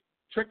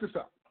 check this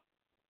out.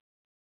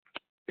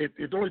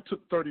 It only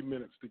took 30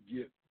 minutes to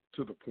get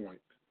to the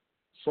point.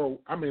 So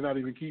I may not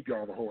even keep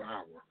y'all the whole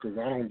hour because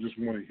I don't just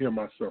want to hear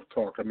myself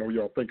talk. I know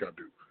y'all think I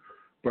do,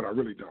 but I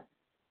really don't.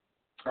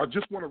 I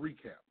just want to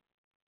recap.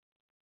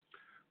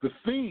 The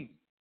theme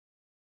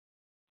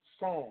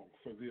song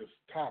for this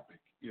topic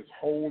is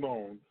Hold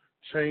On,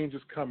 Change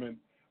is Coming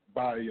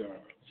by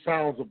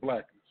Sounds of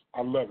Blackness.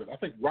 I love it. I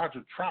think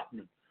Roger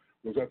Troutman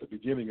was at the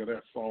beginning of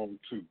that song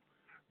too.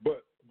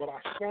 But I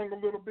sung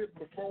a little bit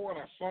before and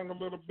I sung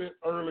a little bit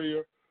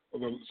earlier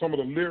some of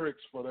the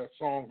lyrics for that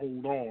song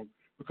Hold On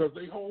because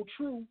they hold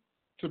true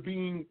to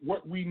being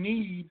what we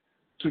need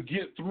to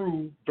get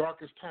through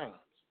darkest times.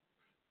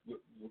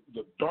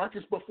 the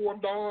darkest before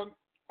dawn,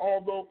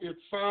 although it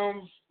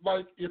sounds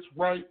like it's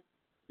right,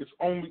 it's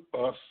only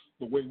us,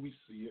 the way we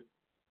see it.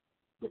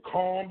 The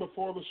calm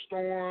before the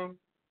storm,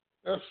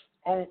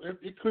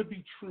 it could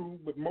be true,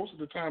 but most of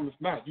the time it's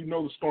not. You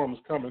know the storm is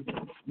coming.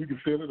 You can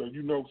feel it, or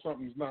you know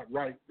something's not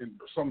right, and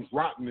something's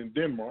rotten in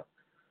Denmark.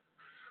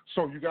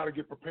 So you got to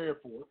get prepared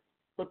for it.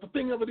 But the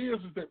thing of it is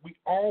that we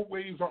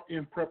always are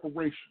in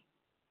preparation.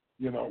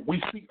 You know,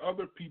 we see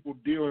other people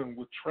dealing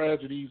with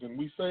tragedies, and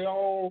we say,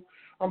 "Oh,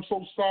 I'm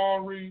so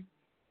sorry.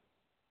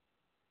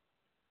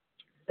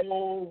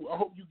 Oh, I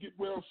hope you get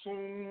well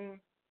soon.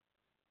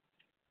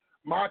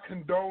 My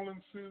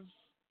condolences."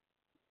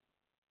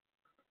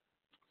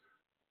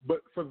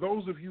 But for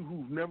those of you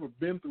who've never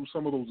been through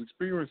some of those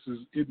experiences,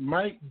 it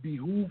might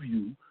behoove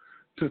you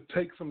to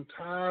take some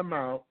time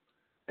out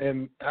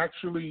and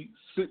actually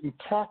sit and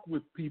talk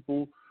with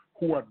people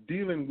who are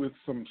dealing with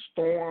some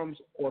storms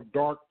or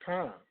dark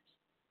times.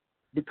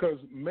 Because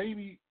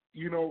maybe,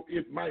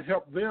 it might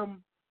help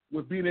them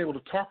with being able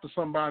to talk to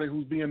somebody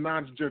who's being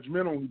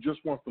non-judgmental, who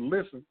just wants to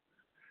listen.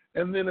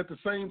 And then at the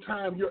same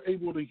time, you're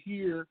able to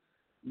hear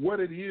what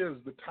it is,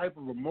 the type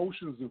of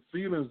emotions and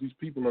feelings these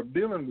people are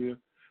dealing with,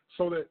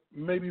 so that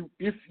maybe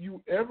if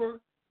you ever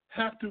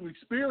have to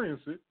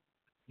experience it,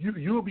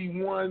 you'll be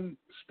one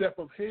step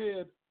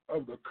ahead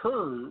of the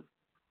curve,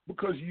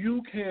 because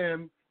you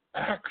can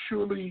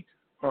actually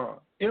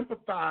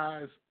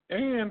empathize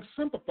and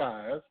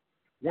sympathize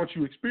once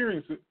you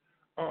experience it,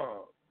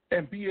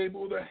 and be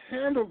able to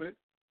handle it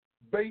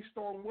based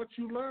on what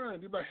you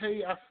learned. You're like,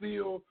 hey, I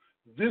feel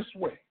this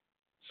way.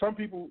 Some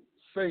people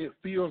say it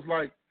feels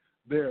like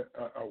an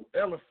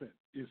elephant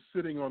is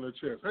sitting on their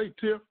chest. Hey,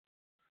 Tiff,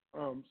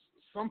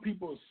 some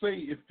people say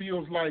it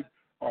feels like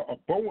a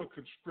boa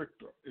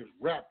constrictor is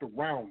wrapped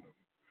around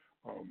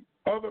them.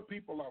 Other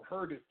people, I've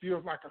heard, it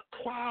feels like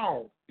a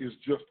cloud is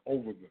just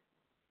over them.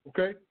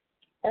 Okay?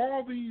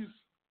 All these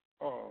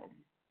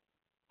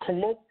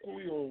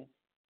colloquial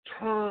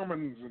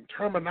terms and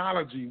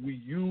terminology we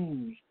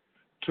use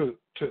to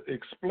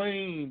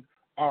explain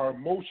our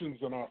emotions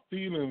and our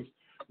feelings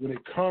when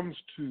it comes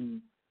to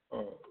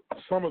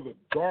some of the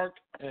dark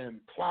and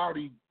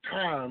cloudy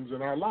times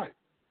in our life.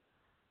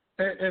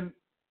 And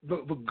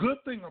the good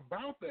thing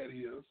about that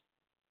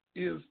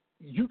is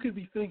you could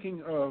be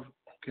thinking of,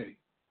 okay,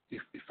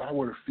 if I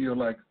were to feel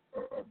like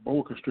a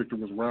boa constrictor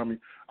was around me,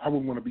 I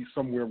would want to be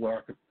somewhere where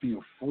I could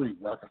feel free,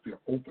 where I could feel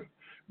open.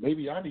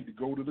 Maybe I need to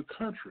go to the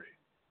country.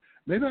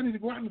 Maybe I need to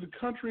go out into the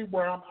country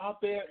where I'm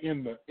out there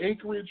in the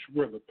acreage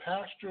where the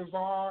pastures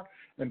are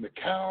and the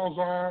cows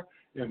are,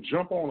 and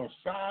jump on a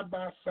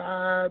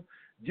side-by-side,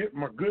 get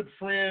my good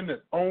friend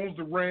that owns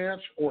the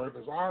ranch, or if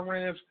it's our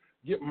ranch,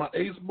 get my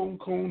ace boon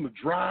coon to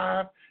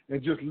drive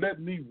and just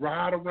let me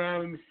ride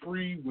around in the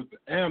free with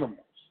the animals.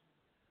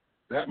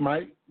 That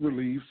might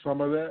relieve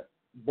some of that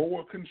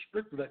boa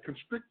constrictor, that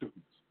constrictiveness.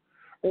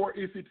 Or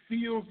if it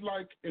feels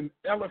like an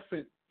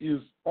elephant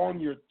is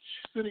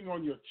sitting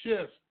on your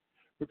chest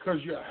because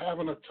you're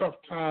having a tough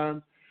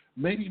time,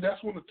 maybe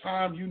that's when the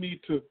time you need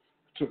to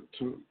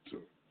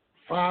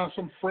find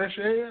some fresh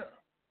air.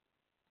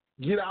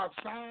 Get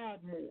outside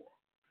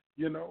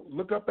more.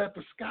 Look up at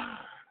the sky.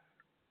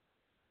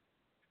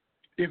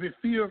 If it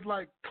feels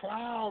like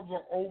clouds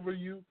are over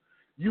you,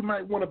 you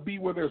might want to be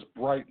where there's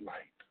bright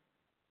light,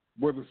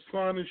 where the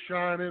sun is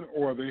shining,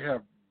 or they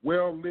have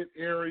well-lit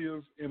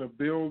areas in a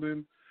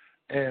building,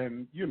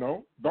 and,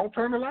 don't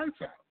turn the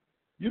lights out.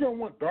 You don't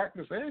want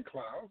darkness and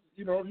clouds.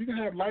 You can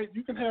have light,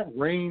 you can have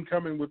rain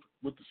coming with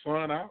the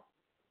sun out.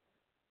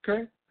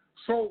 Okay?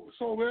 So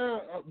there,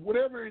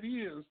 whatever it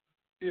is,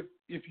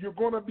 if you're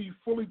going to be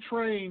fully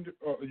trained,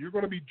 you're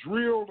going to be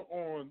drilled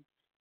on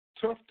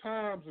tough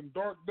times and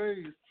dark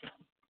days,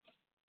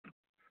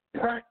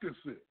 practice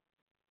it.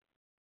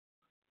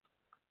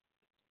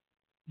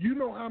 You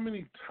know how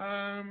many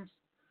times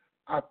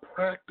I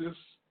practiced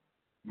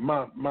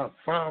my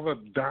father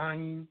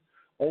dying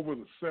over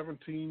the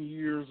 17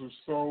 years or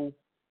so,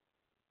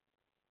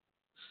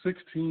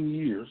 16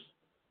 years.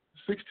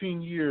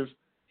 16 years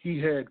he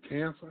had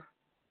cancer.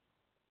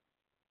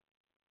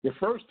 The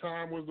first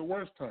time was the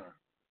worst time,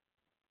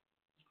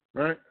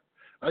 right?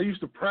 I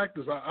used to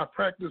practice. I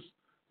practiced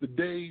the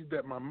day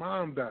that my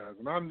mom dies,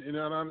 and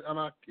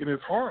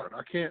it's hard.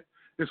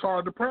 It's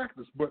hard to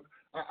practice, but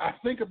I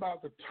think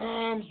about the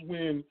times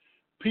when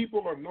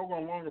people are no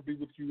longer be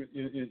with you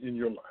in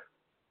your life.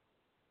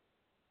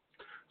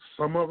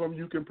 Some of them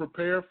you can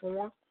prepare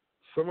for,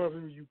 some of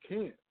them you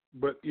can't.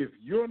 But if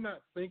you're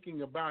not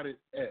thinking about it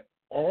at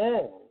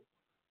all,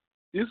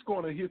 it's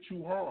going to hit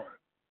you hard.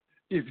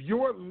 If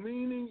you're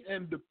leaning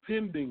and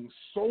depending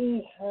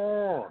so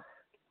hard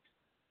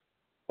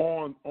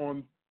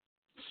on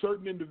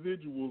certain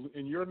individuals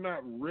and you're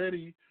not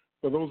ready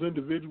for those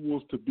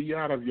individuals to be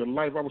out of your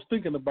life. I was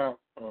thinking about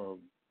a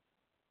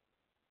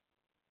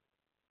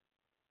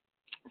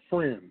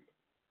friend,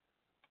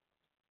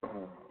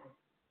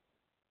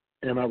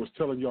 and I was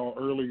telling y'all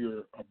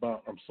earlier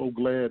about I'm so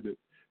glad that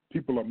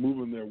people are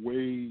moving their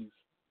ways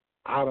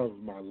out of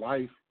my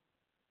life.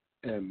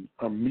 and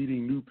I'm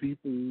meeting new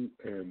people,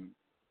 and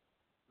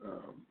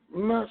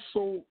I'm not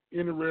so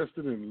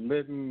interested in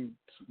letting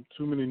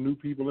too many new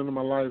people into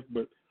my life,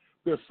 but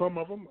there's some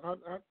of them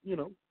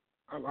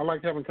I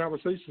like having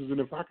conversations, and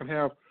if I can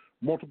have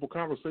multiple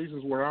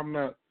conversations where I'm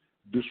not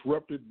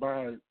disrupted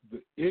by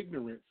the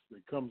ignorance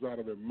that comes out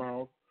of their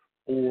mouth,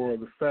 or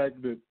the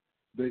fact that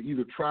they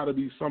either try to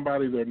be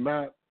somebody they're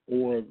not,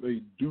 or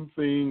they do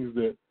things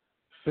that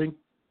think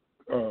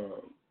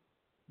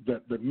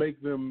that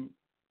make them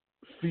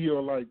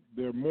feel like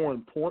they're more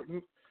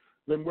important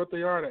than what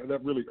they are,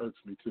 that really irks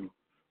me too.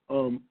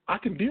 I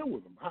can deal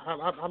with them.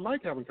 I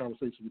like having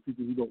conversations with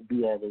people who don't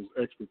do all those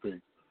extra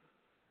things.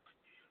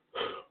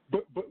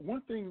 But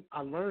one thing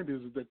I learned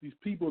is that these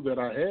people that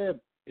I had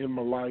in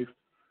my life,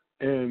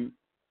 and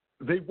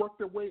they worked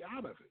their way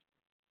out of it.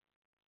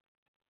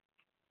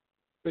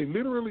 They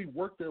literally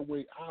worked their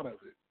way out of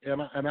it,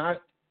 and I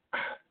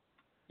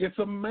it's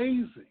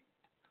amazing.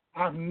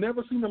 I've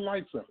never seen the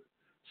likes of it.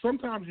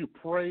 Sometimes you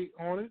pray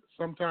on it,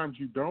 sometimes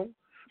you don't,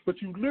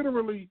 but you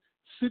literally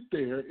sit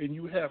there and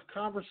you have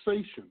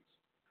conversations,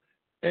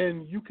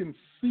 and you can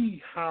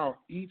see how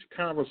each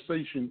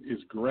conversation is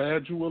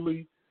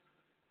gradually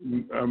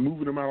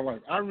moving them out of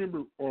life. I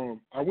remember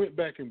I went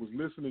back and was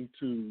listening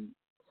to,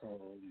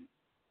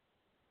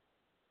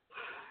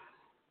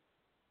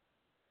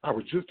 I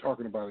was just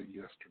talking about it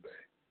yesterday.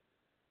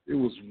 It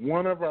was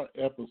one of our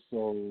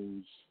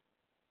episodes.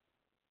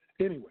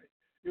 Anyway,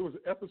 it was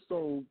an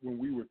episode when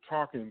we were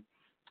talking,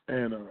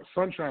 and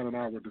Sunshine and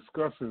I were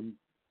discussing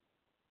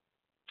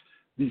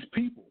these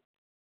people.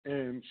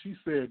 And she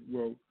said,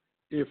 well,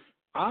 if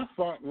I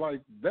thought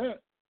like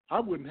that, I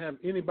wouldn't have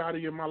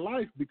anybody in my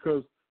life,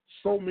 because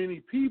so many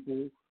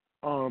people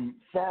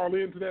fall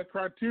into that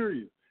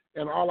criteria.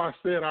 And all I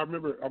said, I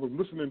remember I was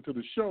listening to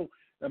the show,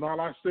 and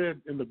all I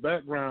said in the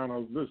background, I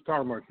was just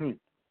talking like,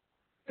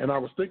 And I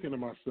was thinking to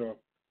myself,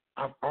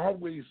 I've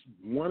always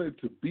wanted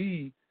to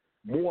be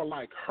more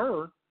like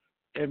her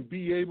and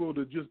be able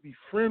to just be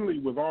friendly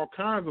with all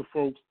kinds of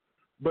folks.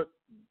 But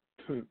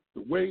the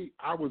way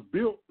I was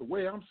built, the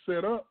way I'm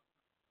set up,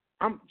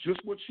 I'm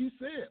just what she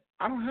said.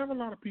 I don't have a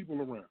lot of people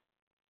around.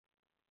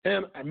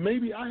 And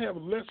maybe I have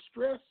less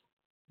stress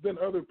than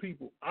other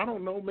people. I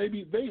don't know.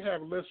 Maybe they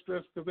have less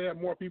stress because they have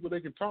more people they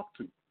can talk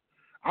to.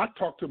 I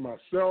talk to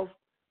myself,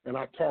 and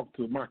I talk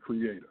to my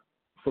Creator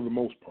for the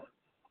most part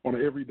on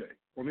every day.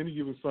 On any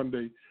given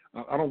Sunday,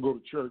 I don't go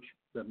to church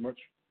that much,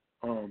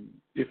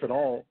 if at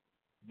all,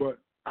 but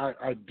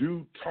I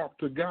do talk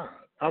to God.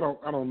 I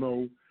don't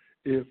know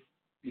if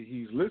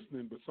He's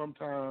listening, but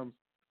sometimes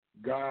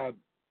God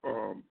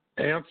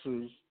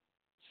answers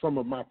some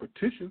of my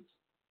petitions,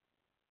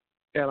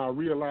 and I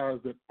realize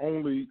that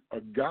only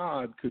a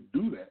God could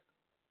do that.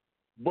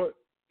 But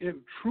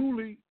in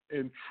true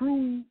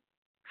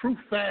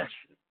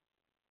fashion,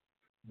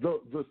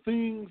 the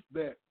things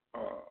that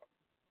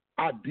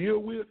I deal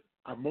with,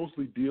 I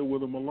mostly deal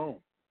with them alone.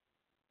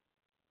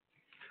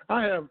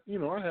 I have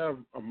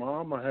a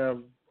mom, I have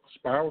a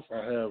spouse,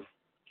 I have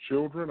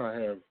children, I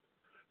have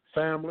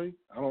family.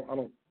 I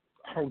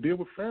don't deal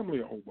with family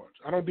a whole bunch.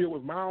 I don't deal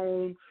with my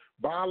own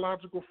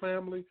biological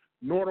family,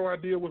 nor do I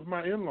deal with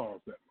my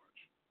in-laws that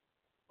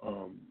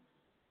much.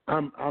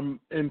 I'm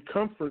in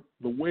comfort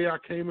the way I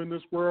came in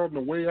this world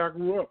and the way I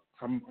grew up.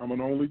 I'm an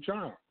only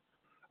child.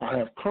 I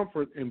have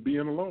comfort in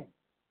being alone.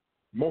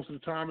 Most of the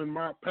time in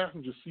my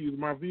passenger seat of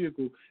my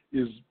vehicle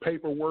is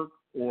paperwork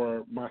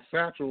or my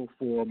satchel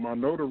for my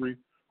notary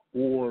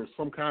or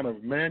some kind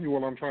of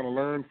manual I'm trying to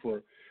learn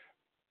for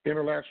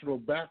international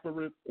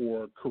baccalaureate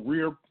or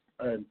career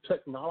and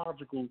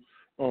technological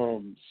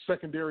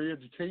secondary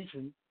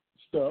education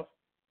stuff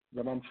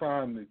that I'm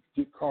trying to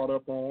get caught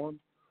up on,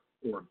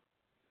 or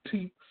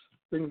TEKS,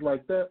 things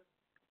like that.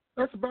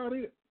 That's about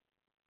it.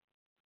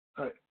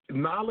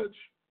 Knowledge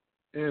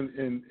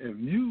and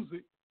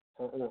music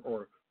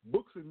or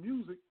books and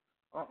music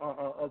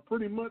are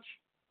pretty much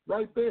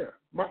right there.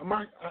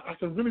 I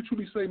can really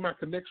truly say my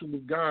connection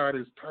with God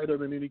is tighter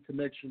than any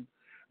connection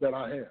that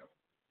I have,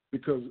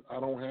 because I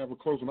don't have a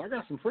close one. I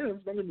got some friends,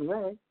 don't get me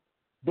wrong,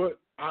 but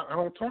I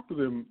don't talk to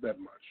them that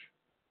much.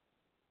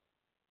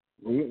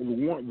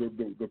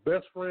 The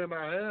best friend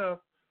I have,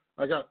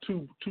 I got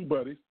two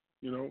buddies,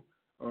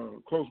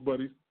 close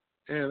buddies,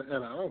 and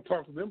I don't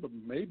talk to them but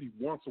maybe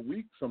once a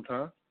week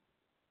sometimes.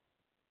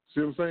 See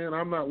what I'm saying?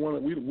 I'm not one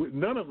of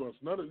none of us,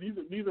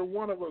 neither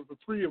one of us, the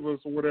three of us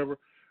or whatever.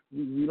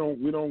 We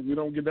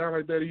don't get down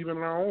like that even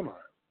in our own lives.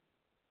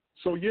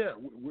 So yeah,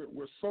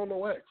 we're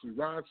solo acts. We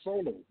ride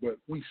solo, but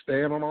we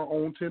stand on our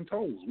own 10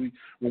 toes.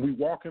 When we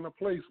walk in a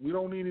place, we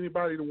don't need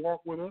anybody to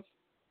walk with us.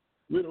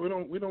 We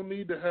don't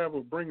need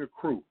to bring a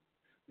crew.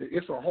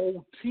 It's a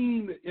whole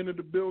team that entered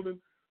the building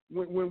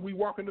when we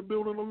walk in the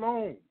building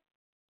alone.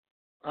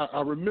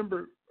 I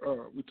remember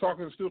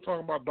we're still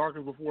talking about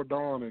darkness before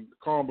dawn and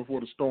calm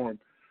before the storm.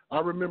 I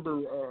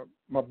remember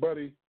my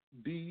buddy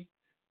D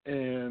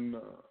and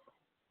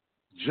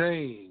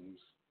James.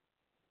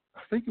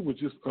 I think it was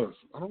just us.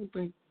 I don't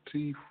think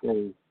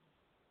T4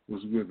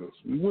 was with us.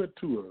 We went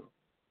to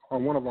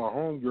one of our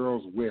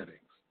homegirls' weddings,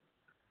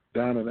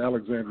 down in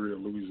Alexandria,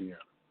 Louisiana.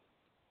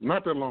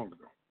 Not that long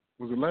ago.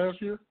 Was it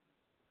last year?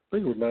 I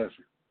think it was last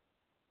year.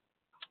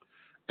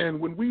 And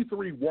when we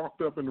three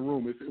walked up in the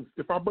room,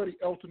 if our buddy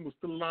Elton was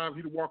still alive,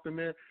 he'd have walked in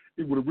there,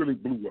 it would have really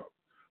blew up.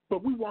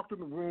 But we walked in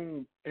the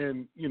room,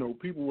 and,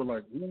 people were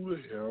like, who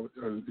the hell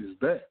is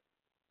that?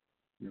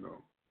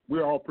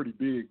 We're all pretty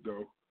big,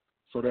 though,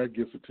 so that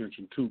gets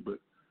attention, too. But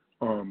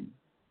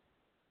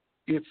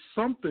it's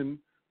something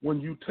when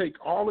you take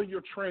all of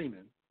your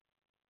training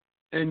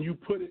and you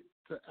put it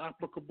to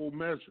applicable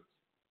measures.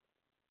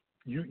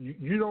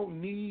 You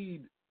don't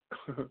need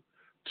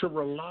to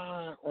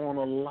rely on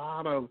a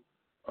lot of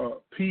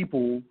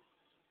people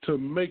to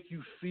make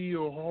you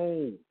feel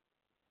whole.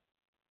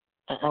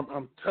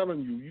 I'm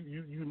telling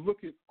you, you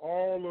look at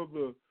all of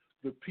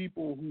the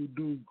people who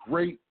do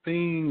great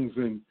things,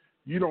 and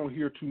you don't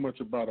hear too much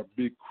about a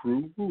big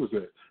crew. Who is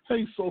that?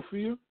 Hey,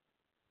 Sophia,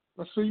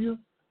 I see you.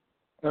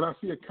 And I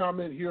see a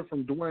comment here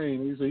from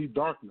Dwayne. He said,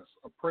 darkness,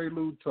 a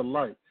prelude to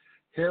light.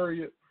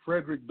 Harriet,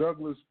 Frederick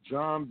Douglass,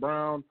 John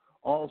Brown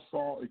all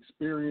saw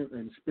experienced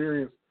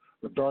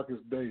the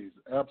darkest days.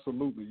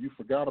 Absolutely. You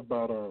forgot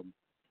about,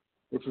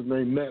 what's his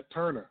name, Nat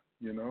Turner,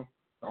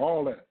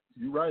 all that.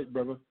 You're right,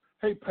 brother.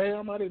 Hey,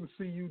 Pam, I didn't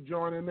see you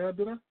join in there,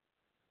 did I?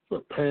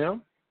 So,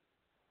 Pam.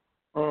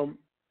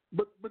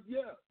 But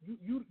yeah,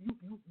 you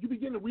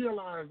begin to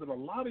realize that a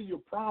lot of your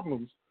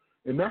problems,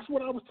 and that's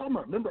what I was talking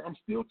about. Remember, I'm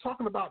still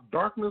talking about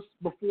darkness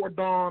before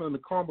dawn and the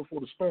calm before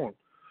the storm.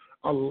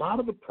 A lot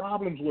of the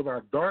problems with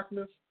our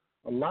darkness,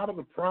 a lot of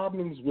the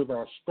problems with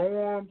our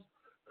storms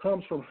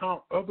comes from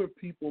how other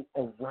people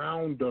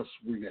around us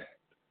react.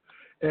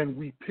 And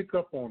we pick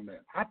up on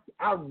that.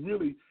 I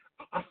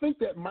think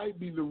that might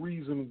be the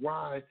reason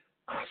why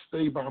I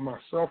stay by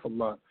myself a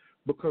lot,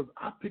 because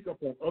I pick up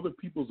on other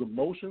people's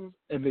emotions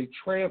and they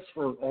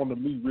transfer onto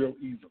me real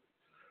easily.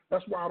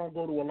 That's why I don't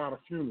go to a lot of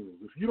funerals.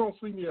 If you don't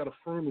see me at a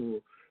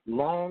funeral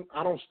long,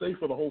 I don't stay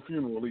for the whole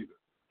funeral either.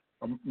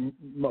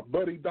 My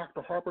buddy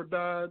Dr. Harper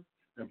died,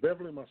 and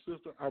Beverly, my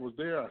sister, I was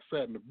there. I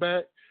sat in the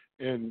back,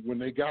 and when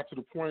they got to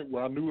the point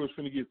where I knew it was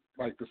going to get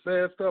like the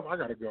sad stuff, I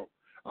got to go.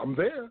 I'm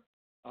there.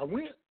 I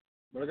went,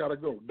 but I got to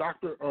go.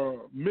 Dr.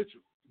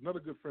 Mitchell, another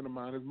good friend of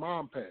mine, his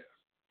mom passed.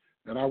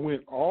 And I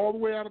went all the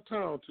way out of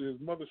town to his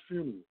mother's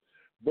funeral.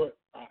 But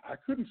I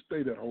couldn't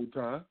stay that whole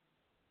time.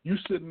 You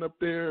sitting up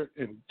there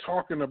and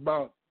talking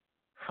about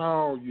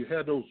how you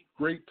had those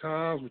great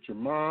times with your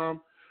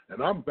mom,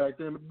 and I'm back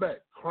there in the back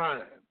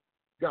crying.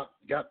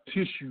 Got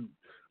tissue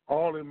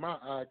all in my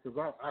eye because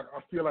I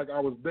feel like I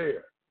was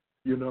there,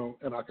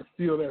 and I could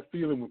feel that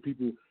feeling when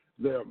people,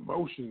 their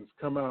emotions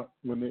come out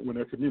when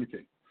they're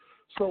communicating.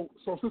 So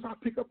since I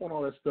pick up on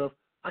all that stuff,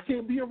 I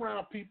can't be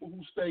around people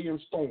who stay in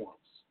storms.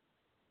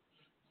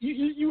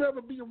 You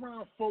ever be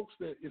around folks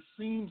that it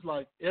seems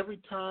like every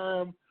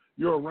time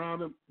you're around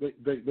them,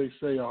 they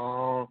say,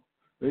 oh,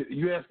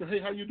 you ask them, hey,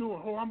 how you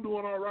doing? Oh, I'm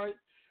doing all right.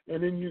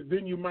 And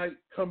then you might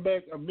come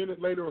back a minute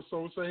later or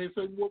so and say,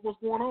 hey, what's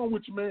going on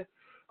with you, man?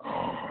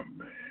 Oh,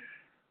 man,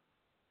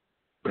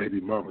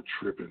 baby mama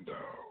tripping, dog.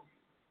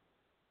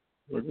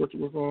 Like, what's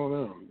going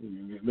on?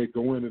 And they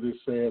go into this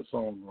sad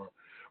song,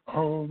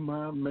 oh,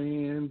 my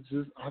man,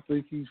 I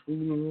think he's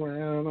fooling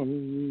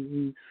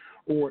around.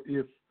 Or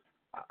if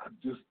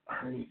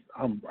I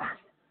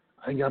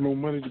ain't got no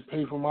money to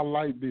pay for my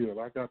light bill.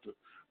 I got to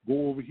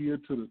go over here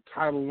to the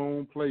title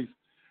loan place.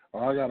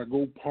 Or I got to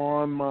go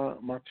pawn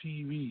my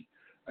TV.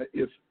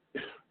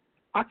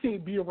 I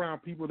can't be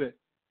around people that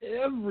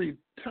every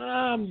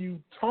time you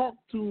talk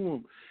to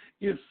them,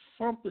 it's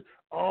something.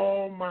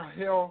 Oh, my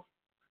health.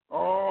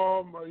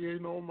 Oh,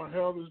 my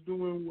health is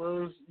doing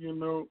worse.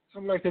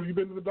 I'm like, have you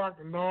been to the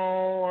doctor?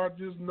 No, I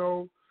just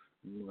know.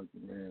 I'm like,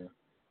 man.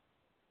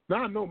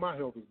 Now I know my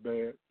health is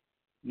bad.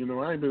 I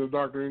ain't been to the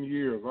doctor in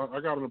years. I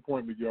got an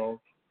appointment,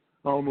 y'all.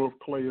 I don't know if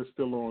Clay is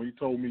still on. He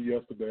told me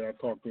yesterday. I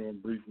talked to him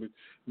briefly.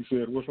 He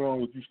said, what's wrong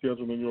with you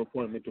scheduling your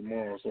appointment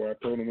tomorrow? So I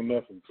told him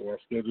nothing. So I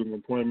scheduled an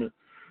appointment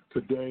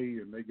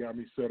today, and they got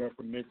me set up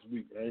for next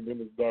week. I ain't been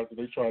to the doctor.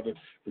 They tried to,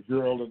 the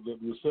girl at the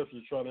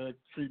receptionist tried to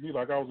treat me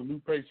like I was a new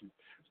patient.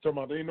 She's talking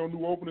about there ain't no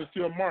new openings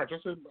till March. I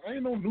said, I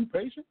ain't no new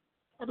patient.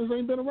 I just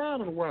ain't been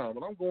around in a while,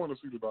 but I'm going to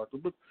see the doctor.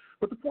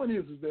 But the point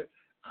is that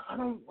I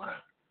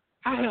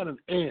had an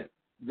aunt.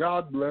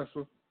 God bless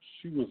her.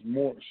 She was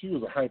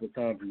a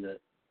hypochondriac.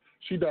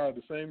 She died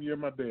the same year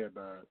my dad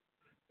died.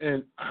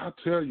 And I'll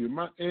tell you,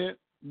 my aunt,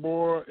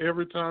 boy,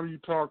 every time you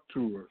talk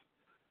to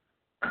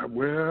her,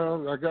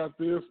 well, I got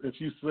this, and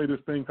she used to say this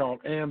thing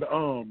called and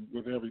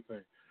with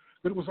everything.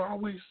 But it was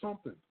always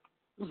something.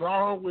 It was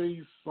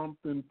always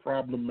something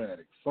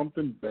problematic.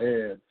 Something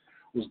bad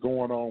was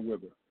going on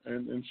with her.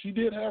 And she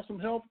did have some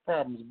health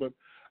problems, but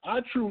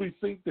I truly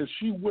think that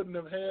she wouldn't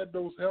have had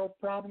those health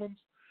problems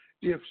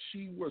if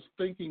she was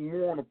thinking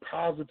more on a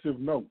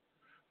positive note.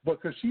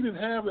 Because she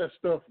didn't have that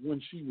stuff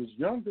when she was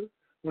younger,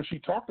 when she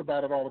talked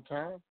about it all the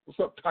time. What's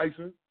up,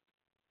 Tyson?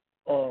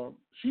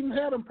 She didn't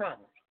have them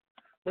problems.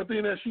 But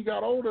then as she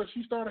got older,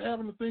 she started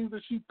having the things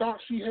that she thought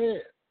she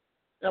had.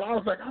 And I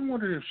was like, I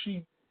wonder if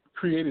she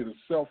created a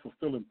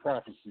self-fulfilling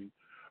prophecy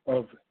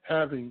of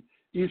having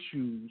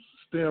issues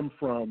stem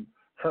from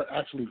her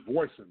actually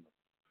voicing them.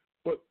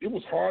 But it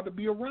was hard to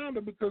be around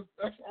her because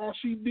that's all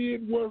she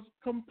did was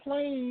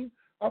complain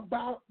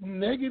about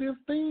negative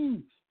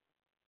things.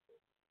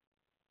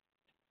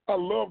 I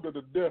loved her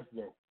to death,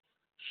 though.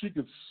 She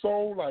could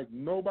sew like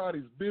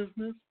nobody's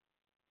business.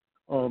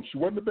 She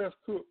wasn't the best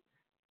cook.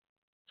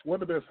 She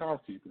wasn't the best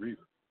housekeeper either.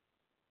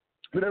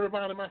 But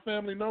everybody in my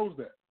family knows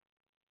that.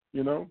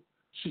 You know,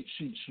 she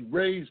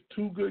raised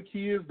two good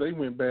kids. They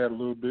went bad a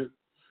little bit.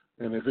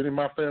 And if any of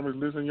my family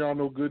listen, y'all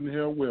know good and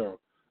hell well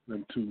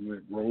them two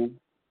went rogue.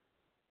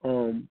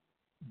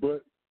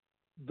 But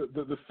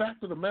the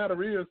fact of the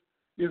matter is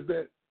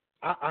that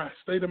I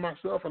stay to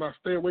myself and I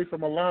stay away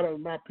from a lot of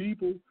my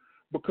people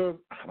because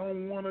I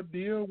don't want to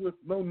deal with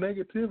no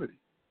negativity.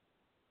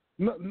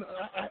 No,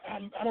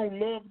 I don't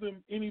love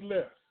them any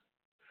less.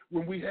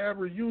 When we have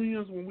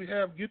reunions, when we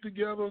have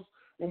get-togethers,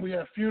 when we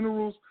have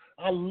funerals,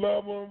 I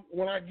love them.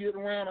 When I get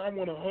around, I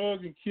want to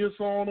hug and kiss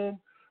on them,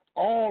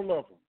 all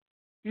of them,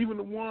 even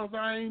the ones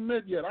I ain't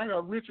met yet. I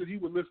got Richard. He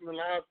was listening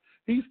live.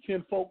 He's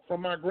kinfolk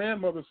from my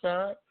grandmother's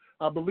side.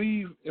 I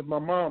believe, if my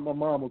mom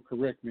will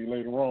correct me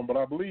later on, but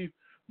I believe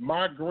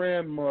my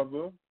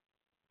grandmother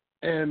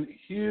and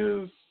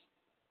his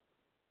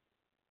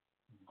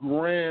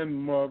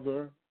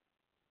grandmother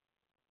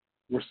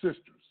were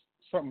sisters,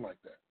 something like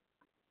that,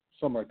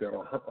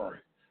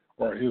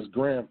 or his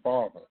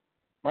grandfather,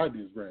 might be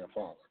his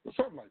grandfather, or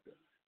something like that.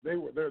 They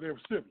were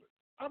siblings.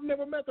 I've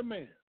never met the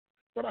man,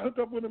 but I hooked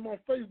up with him on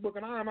Facebook,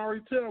 and I can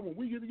already tell when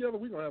we get together,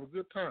 we're gonna have a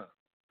good time.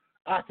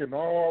 I can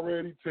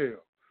already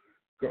tell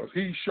because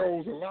he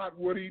shows a lot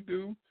what he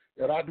do,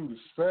 and I do the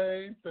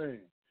same thing.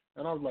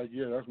 And I was like,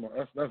 yeah,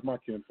 that's my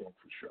kinfolk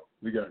for sure.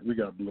 We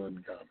got blood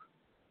in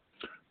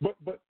common.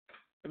 But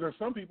there's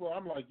some people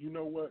I'm like, you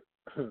know what?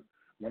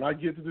 When I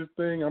get to this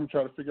thing, I'm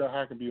trying to figure out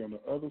how I can be on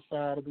the other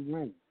side of the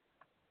room.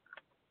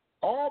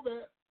 All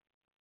that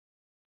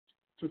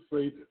to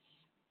say this.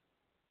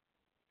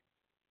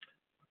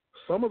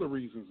 Some of the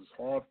reasons it's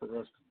hard for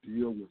us to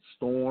deal with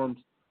storms,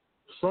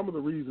 some of the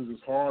reasons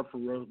it's hard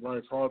for us, why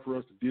it's hard for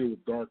us to deal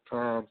with dark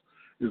times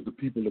is the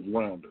people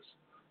around us.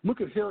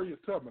 Look at Harriet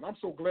Tubman. I'm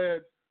so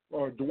glad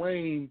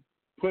Dwayne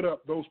put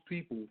up those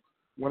people.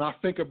 When I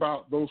think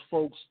about those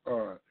folks,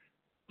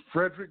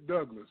 Frederick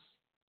Douglass,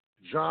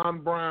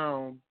 John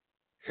Brown,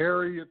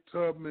 Harriet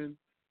Tubman,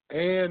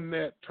 and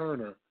Nat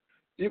Turner,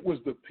 it was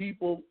the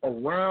people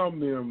around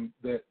them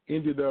that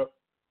ended up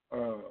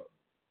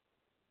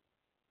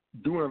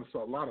doing a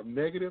lot of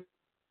negative.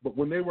 But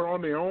when they were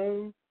on their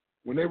own,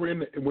 when they were in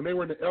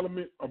the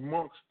element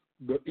amongst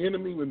the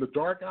enemy in the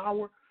dark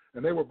hour,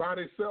 and they were by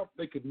themselves,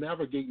 they could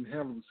navigate and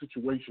handle the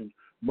situation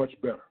much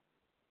better.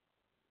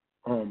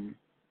 And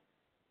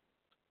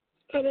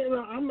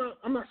I'm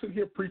not sitting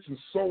here preaching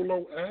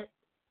solo act.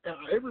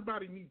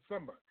 Everybody needs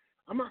somebody.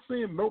 I'm not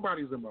saying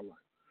nobody's in my life,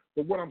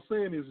 but what I'm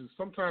saying is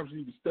sometimes you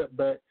need to step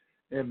back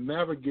and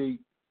navigate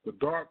the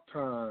dark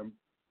time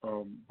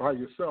by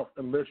yourself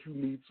unless you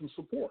need some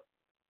support.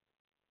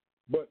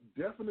 But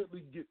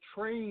definitely get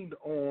trained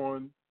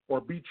on or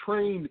be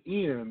trained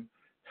in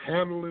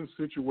handling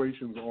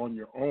situations on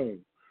your own,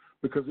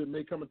 because it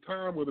may come a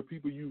time where the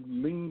people you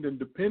leaned and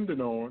depended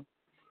on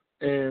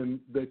and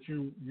that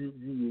you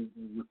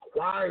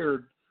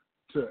required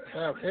to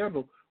have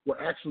handled were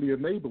actually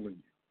enabling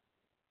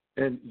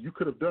you. And you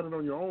could have done it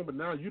on your own, but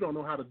now you don't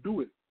know how to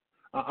do it.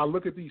 I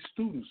look at these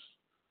students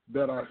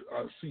that I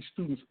see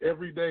students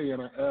every day,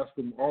 and I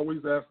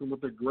always ask them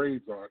what their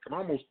grades are. I can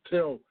almost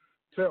tell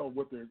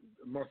what their,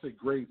 when I say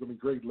grades, I mean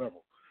grade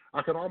level.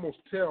 I can almost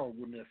tell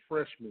when they're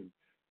freshmen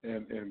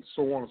and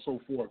so on and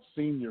so forth,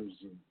 seniors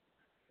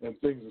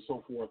and things and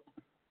so forth.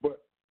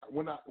 But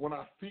when I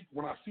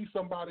see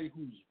somebody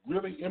who's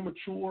really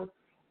immature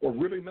or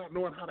really not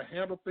knowing how to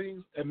handle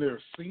things, and they're a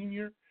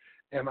senior,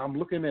 and I'm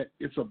looking at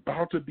it's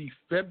about to be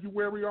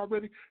February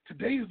already.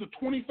 Today is the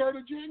 23rd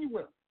of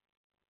January.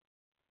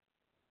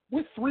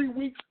 We're 3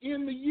 weeks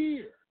in the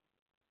year.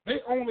 They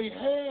only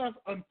have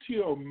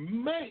until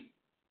May,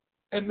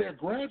 and they're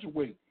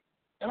graduating.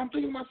 And I'm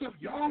thinking to myself,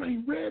 y'all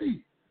ain't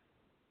ready.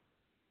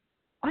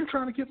 I'm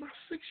trying to get my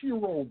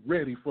 6-year-old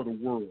ready for the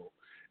world.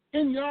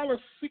 And y'all are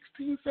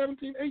 16,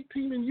 17,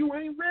 18, and you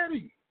ain't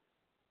ready.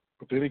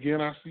 But then again,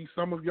 I see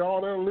some of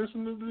y'all that are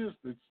listening to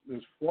this.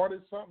 There's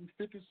 40-something,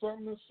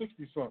 50-something, and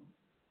 60-something.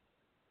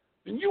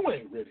 And you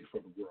ain't ready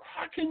for the world.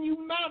 How can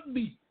you not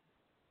be?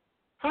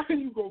 How can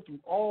you go through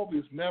all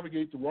this,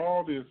 navigate through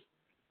all this,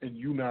 and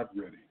you not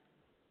ready?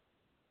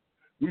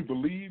 We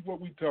believe what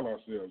we tell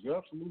ourselves.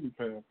 Absolutely,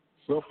 Pam.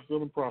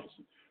 Self-fulfilling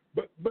prophecy.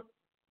 But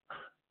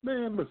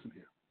man, listen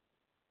here.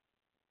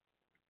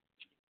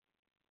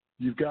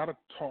 You've got to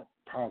talk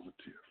positively.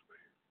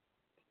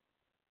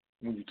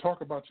 When you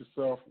talk about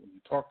yourself, when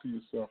you talk to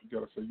yourself, you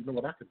got to say, you know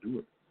what, I can do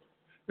it.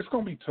 It's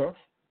going to be tough.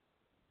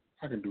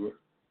 I can do it.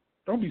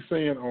 Don't be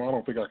saying, oh, I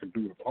don't think I can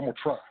do it, but I'm going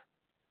to try.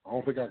 I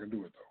don't think I can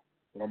do it,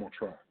 though, but I'm going to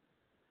try.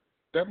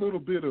 That little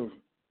bit of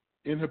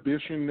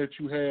inhibition that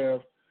you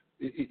have,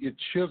 it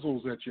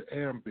chisels at your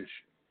ambition.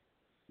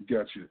 You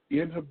got your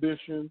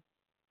inhibition,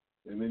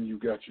 and then you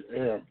got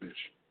your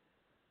ambition,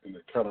 and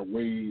it kind of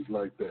weighs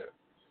like that.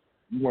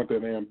 You want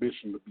that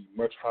ambition to be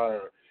much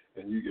higher,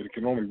 and it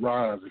can only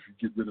rise if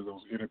you get rid of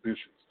those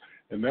inhibitions.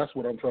 And that's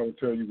what I'm trying to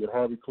tell you, what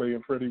Harvey Clay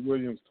and Freddie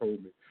Williams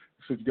told me.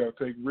 He said you got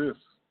to take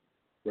risks.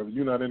 Whether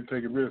you're not into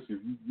taking risks,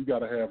 you got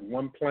to have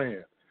one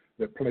plan.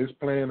 That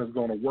plan is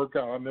going to work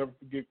out. I'll never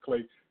forget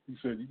Clay. He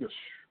said,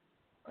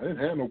 I didn't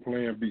have no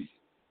plan B.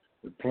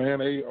 The plan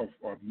A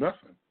or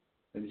nothing.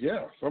 And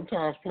yeah,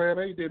 sometimes plan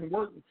A didn't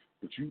work,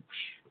 but you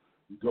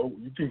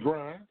can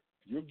grind.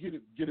 You'll get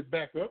it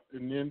back up,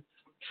 and then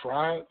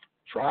try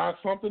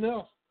something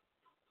else.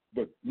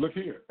 But look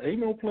here,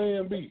 ain't no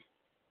plan B.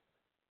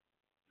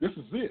 This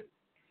is it.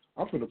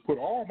 I'm going to put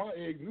all my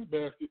eggs in this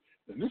basket,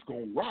 and this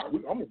going to ride.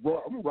 I'm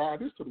going to ride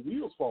this till the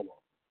wheels fall off.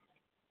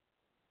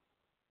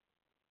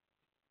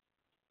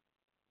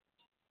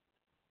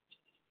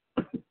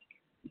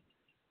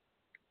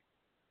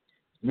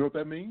 You know what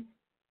that means?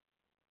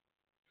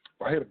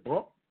 If I hit a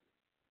bump,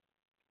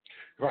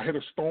 if I hit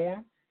a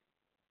storm,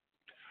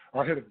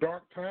 or I hit a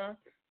dark time,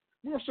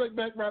 we're going to shake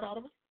back right out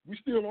of it. We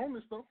still own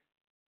this stuff.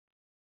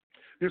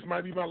 This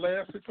might be my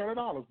last $600,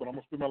 but I'm going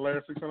to spend my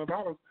last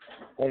 $600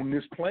 on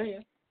this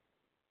plan.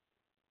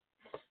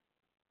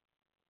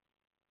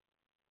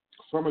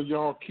 Some of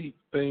y'all keep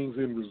things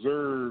in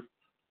reserve,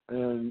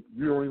 and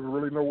you don't even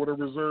really know what a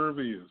reserve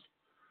is.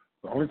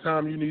 The only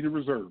time you need a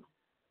reserve,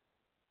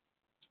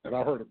 and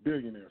I heard a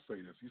billionaire say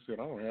this. He said,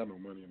 I don't have no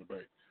money in the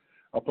bank.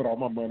 I put all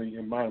my money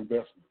in my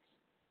investments.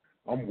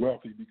 I'm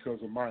wealthy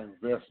because of my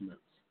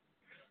investments.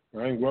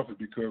 I ain't wealthy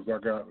because I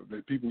got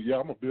the people. Yeah,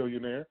 I'm a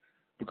billionaire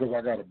because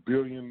I got $1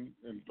 billion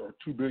or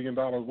 $2 billion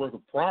worth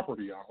of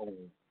property I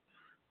own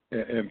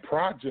and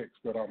projects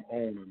that I'm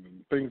owning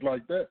and things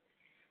like that.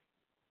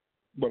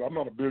 But I'm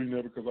not a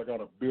billionaire because I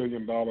got $1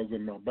 billion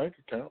in my bank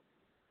account.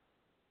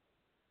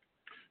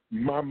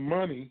 My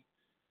money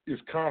is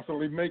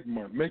constantly making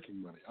money.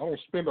 I don't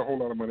spend a whole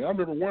lot of money. I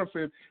remember one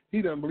said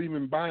he doesn't believe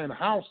in buying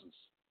houses.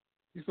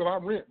 He said I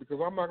rent because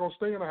I'm not going to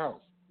stay in a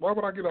house. Why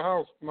would I get a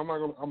house and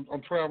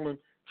I'm traveling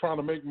trying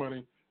to make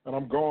money and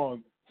I'm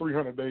gone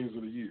 300 days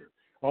of the year?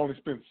 I only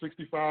spend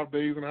 65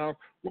 days in a house.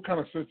 What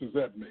kind of sense does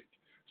that make?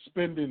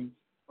 Spending,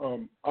 I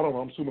don't know,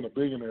 I'm assuming a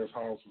billionaire's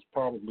house is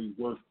probably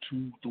worth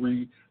 $200,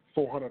 $300,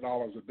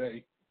 $400 a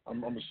day.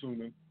 I'm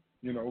assuming,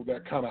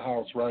 that kind of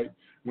house, right?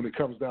 When it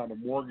comes down to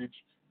mortgage,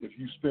 if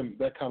you spend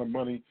that kind of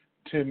money,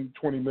 $10,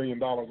 $20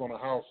 million on a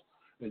house,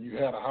 and you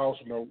had a house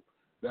note,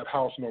 that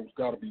house note's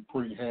got to be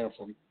pretty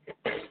handsome.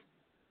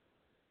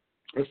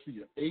 Let's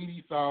see,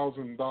 an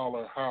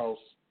 $80,000 house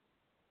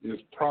is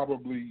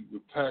probably,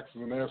 with taxes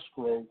and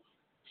escrow,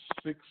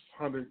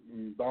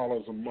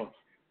 $600 a month.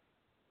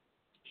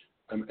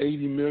 An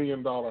 $80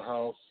 million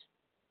house,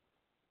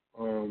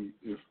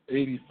 if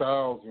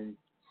 80,000,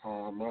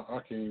 I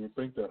can't even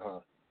think that high.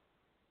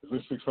 Is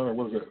it 600?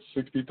 What is that?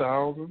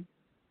 60,000?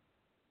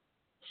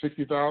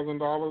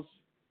 $60,000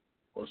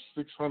 or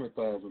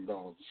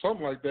 $600,000?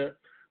 Something like that.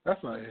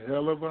 That's a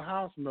hell of a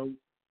house note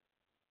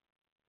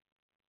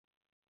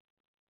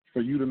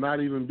for you to not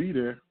even be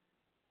there.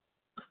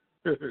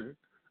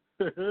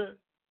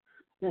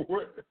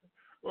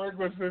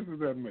 What sense does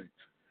that make?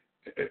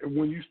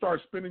 When you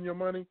start spending your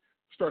money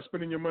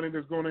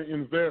that's going to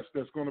invest,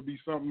 that's going to be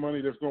something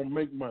money that's going to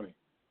make money.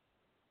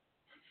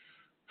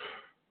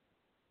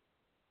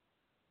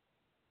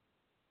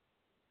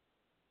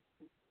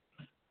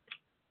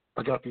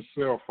 I got this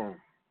cell phone.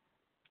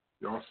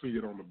 Y'all see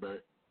it on the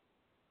back.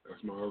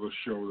 That's my other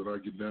show that I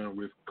get down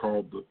with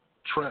called the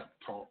Trap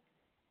Talk.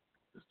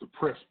 It's the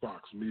Press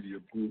Box Media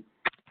Group.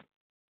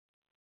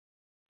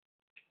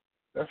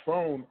 That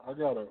phone, I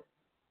got a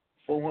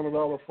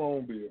 $400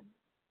 phone bill.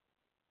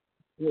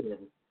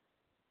 Whatever.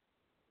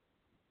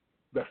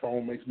 That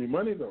phone makes me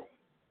money, though.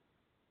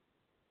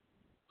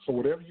 So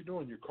whatever you do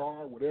in your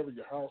car, whatever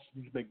your house,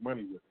 you can make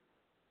money with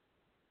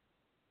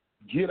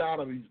it. Get out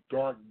of these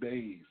dark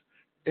days.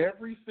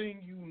 Everything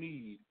you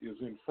need is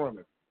in front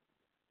of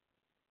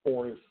you,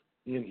 or it's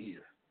in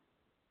here.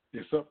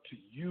 It's up to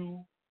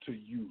you to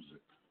use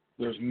it.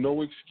 There's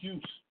no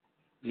excuse.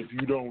 If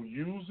you don't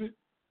use it,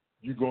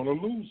 you're going to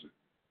lose it.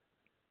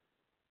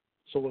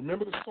 So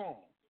remember the song,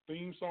 the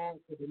theme song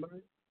for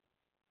tonight?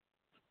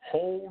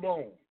 Hold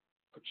on.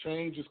 A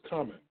change is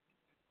coming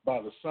by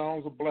the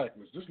sounds of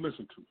blackness. Just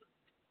listen to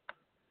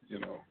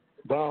it.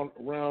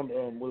 Around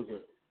what is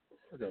it?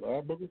 I got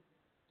eye booger?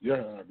 Yeah,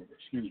 eye booger.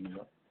 Excuse me,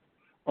 y'all.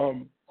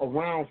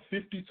 Around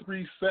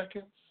 53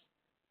 seconds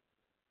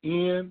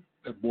in,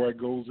 that boy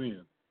goes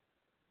in.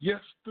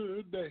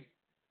 Yesterday.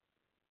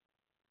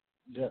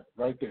 Yeah,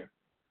 right there.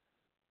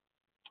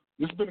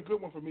 This has been a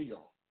good one for me,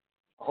 y'all.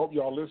 I hope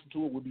y'all listen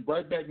to it. We'll be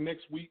right back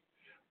next week.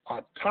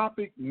 Our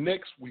topic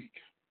next week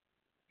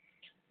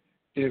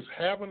is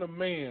having a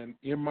man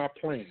in my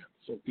plan.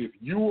 So if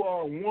you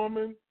are a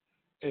woman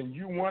and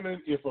you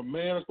wondering if a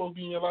man is supposed to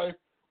be in your life,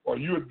 or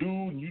you're a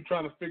dude and you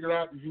trying to figure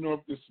out, if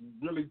it's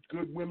really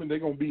good women, they're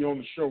going to be on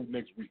the show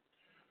next week.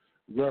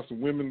 We have some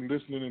women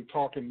listening and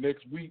talking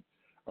next week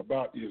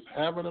about is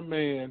having a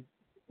man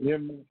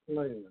in my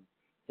plan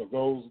for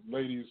those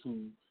ladies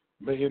who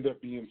may end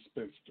up being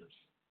spinsters.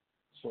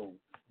 So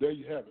there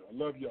you have it. I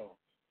love y'all.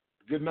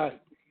 Good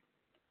night.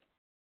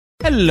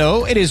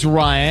 Hello, it is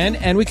Ryan,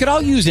 and we could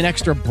all use an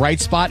extra bright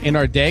spot in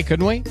our day,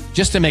 couldn't we?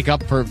 Just to make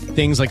up for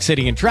things like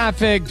sitting in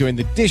traffic, doing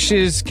the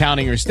dishes,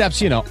 counting your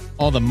steps,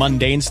 all the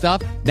mundane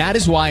stuff. That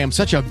is why I'm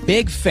such a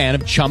big fan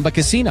of Chumba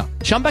Casino.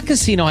 Chumba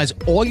Casino has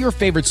all your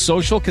favorite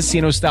social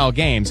casino-style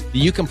games that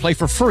you can play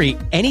for free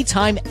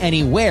anytime,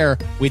 anywhere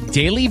with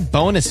daily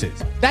bonuses.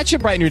 That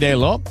should brighten your day a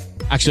little.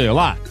 Actually, a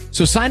lot.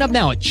 So sign up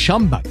now at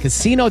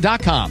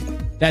ChumbaCasino.com.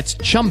 That's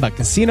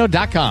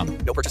ChumbaCasino.com.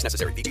 No purchase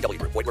necessary. VGW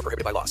Group. Void where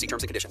prohibited by law. See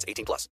terms and conditions. 18+.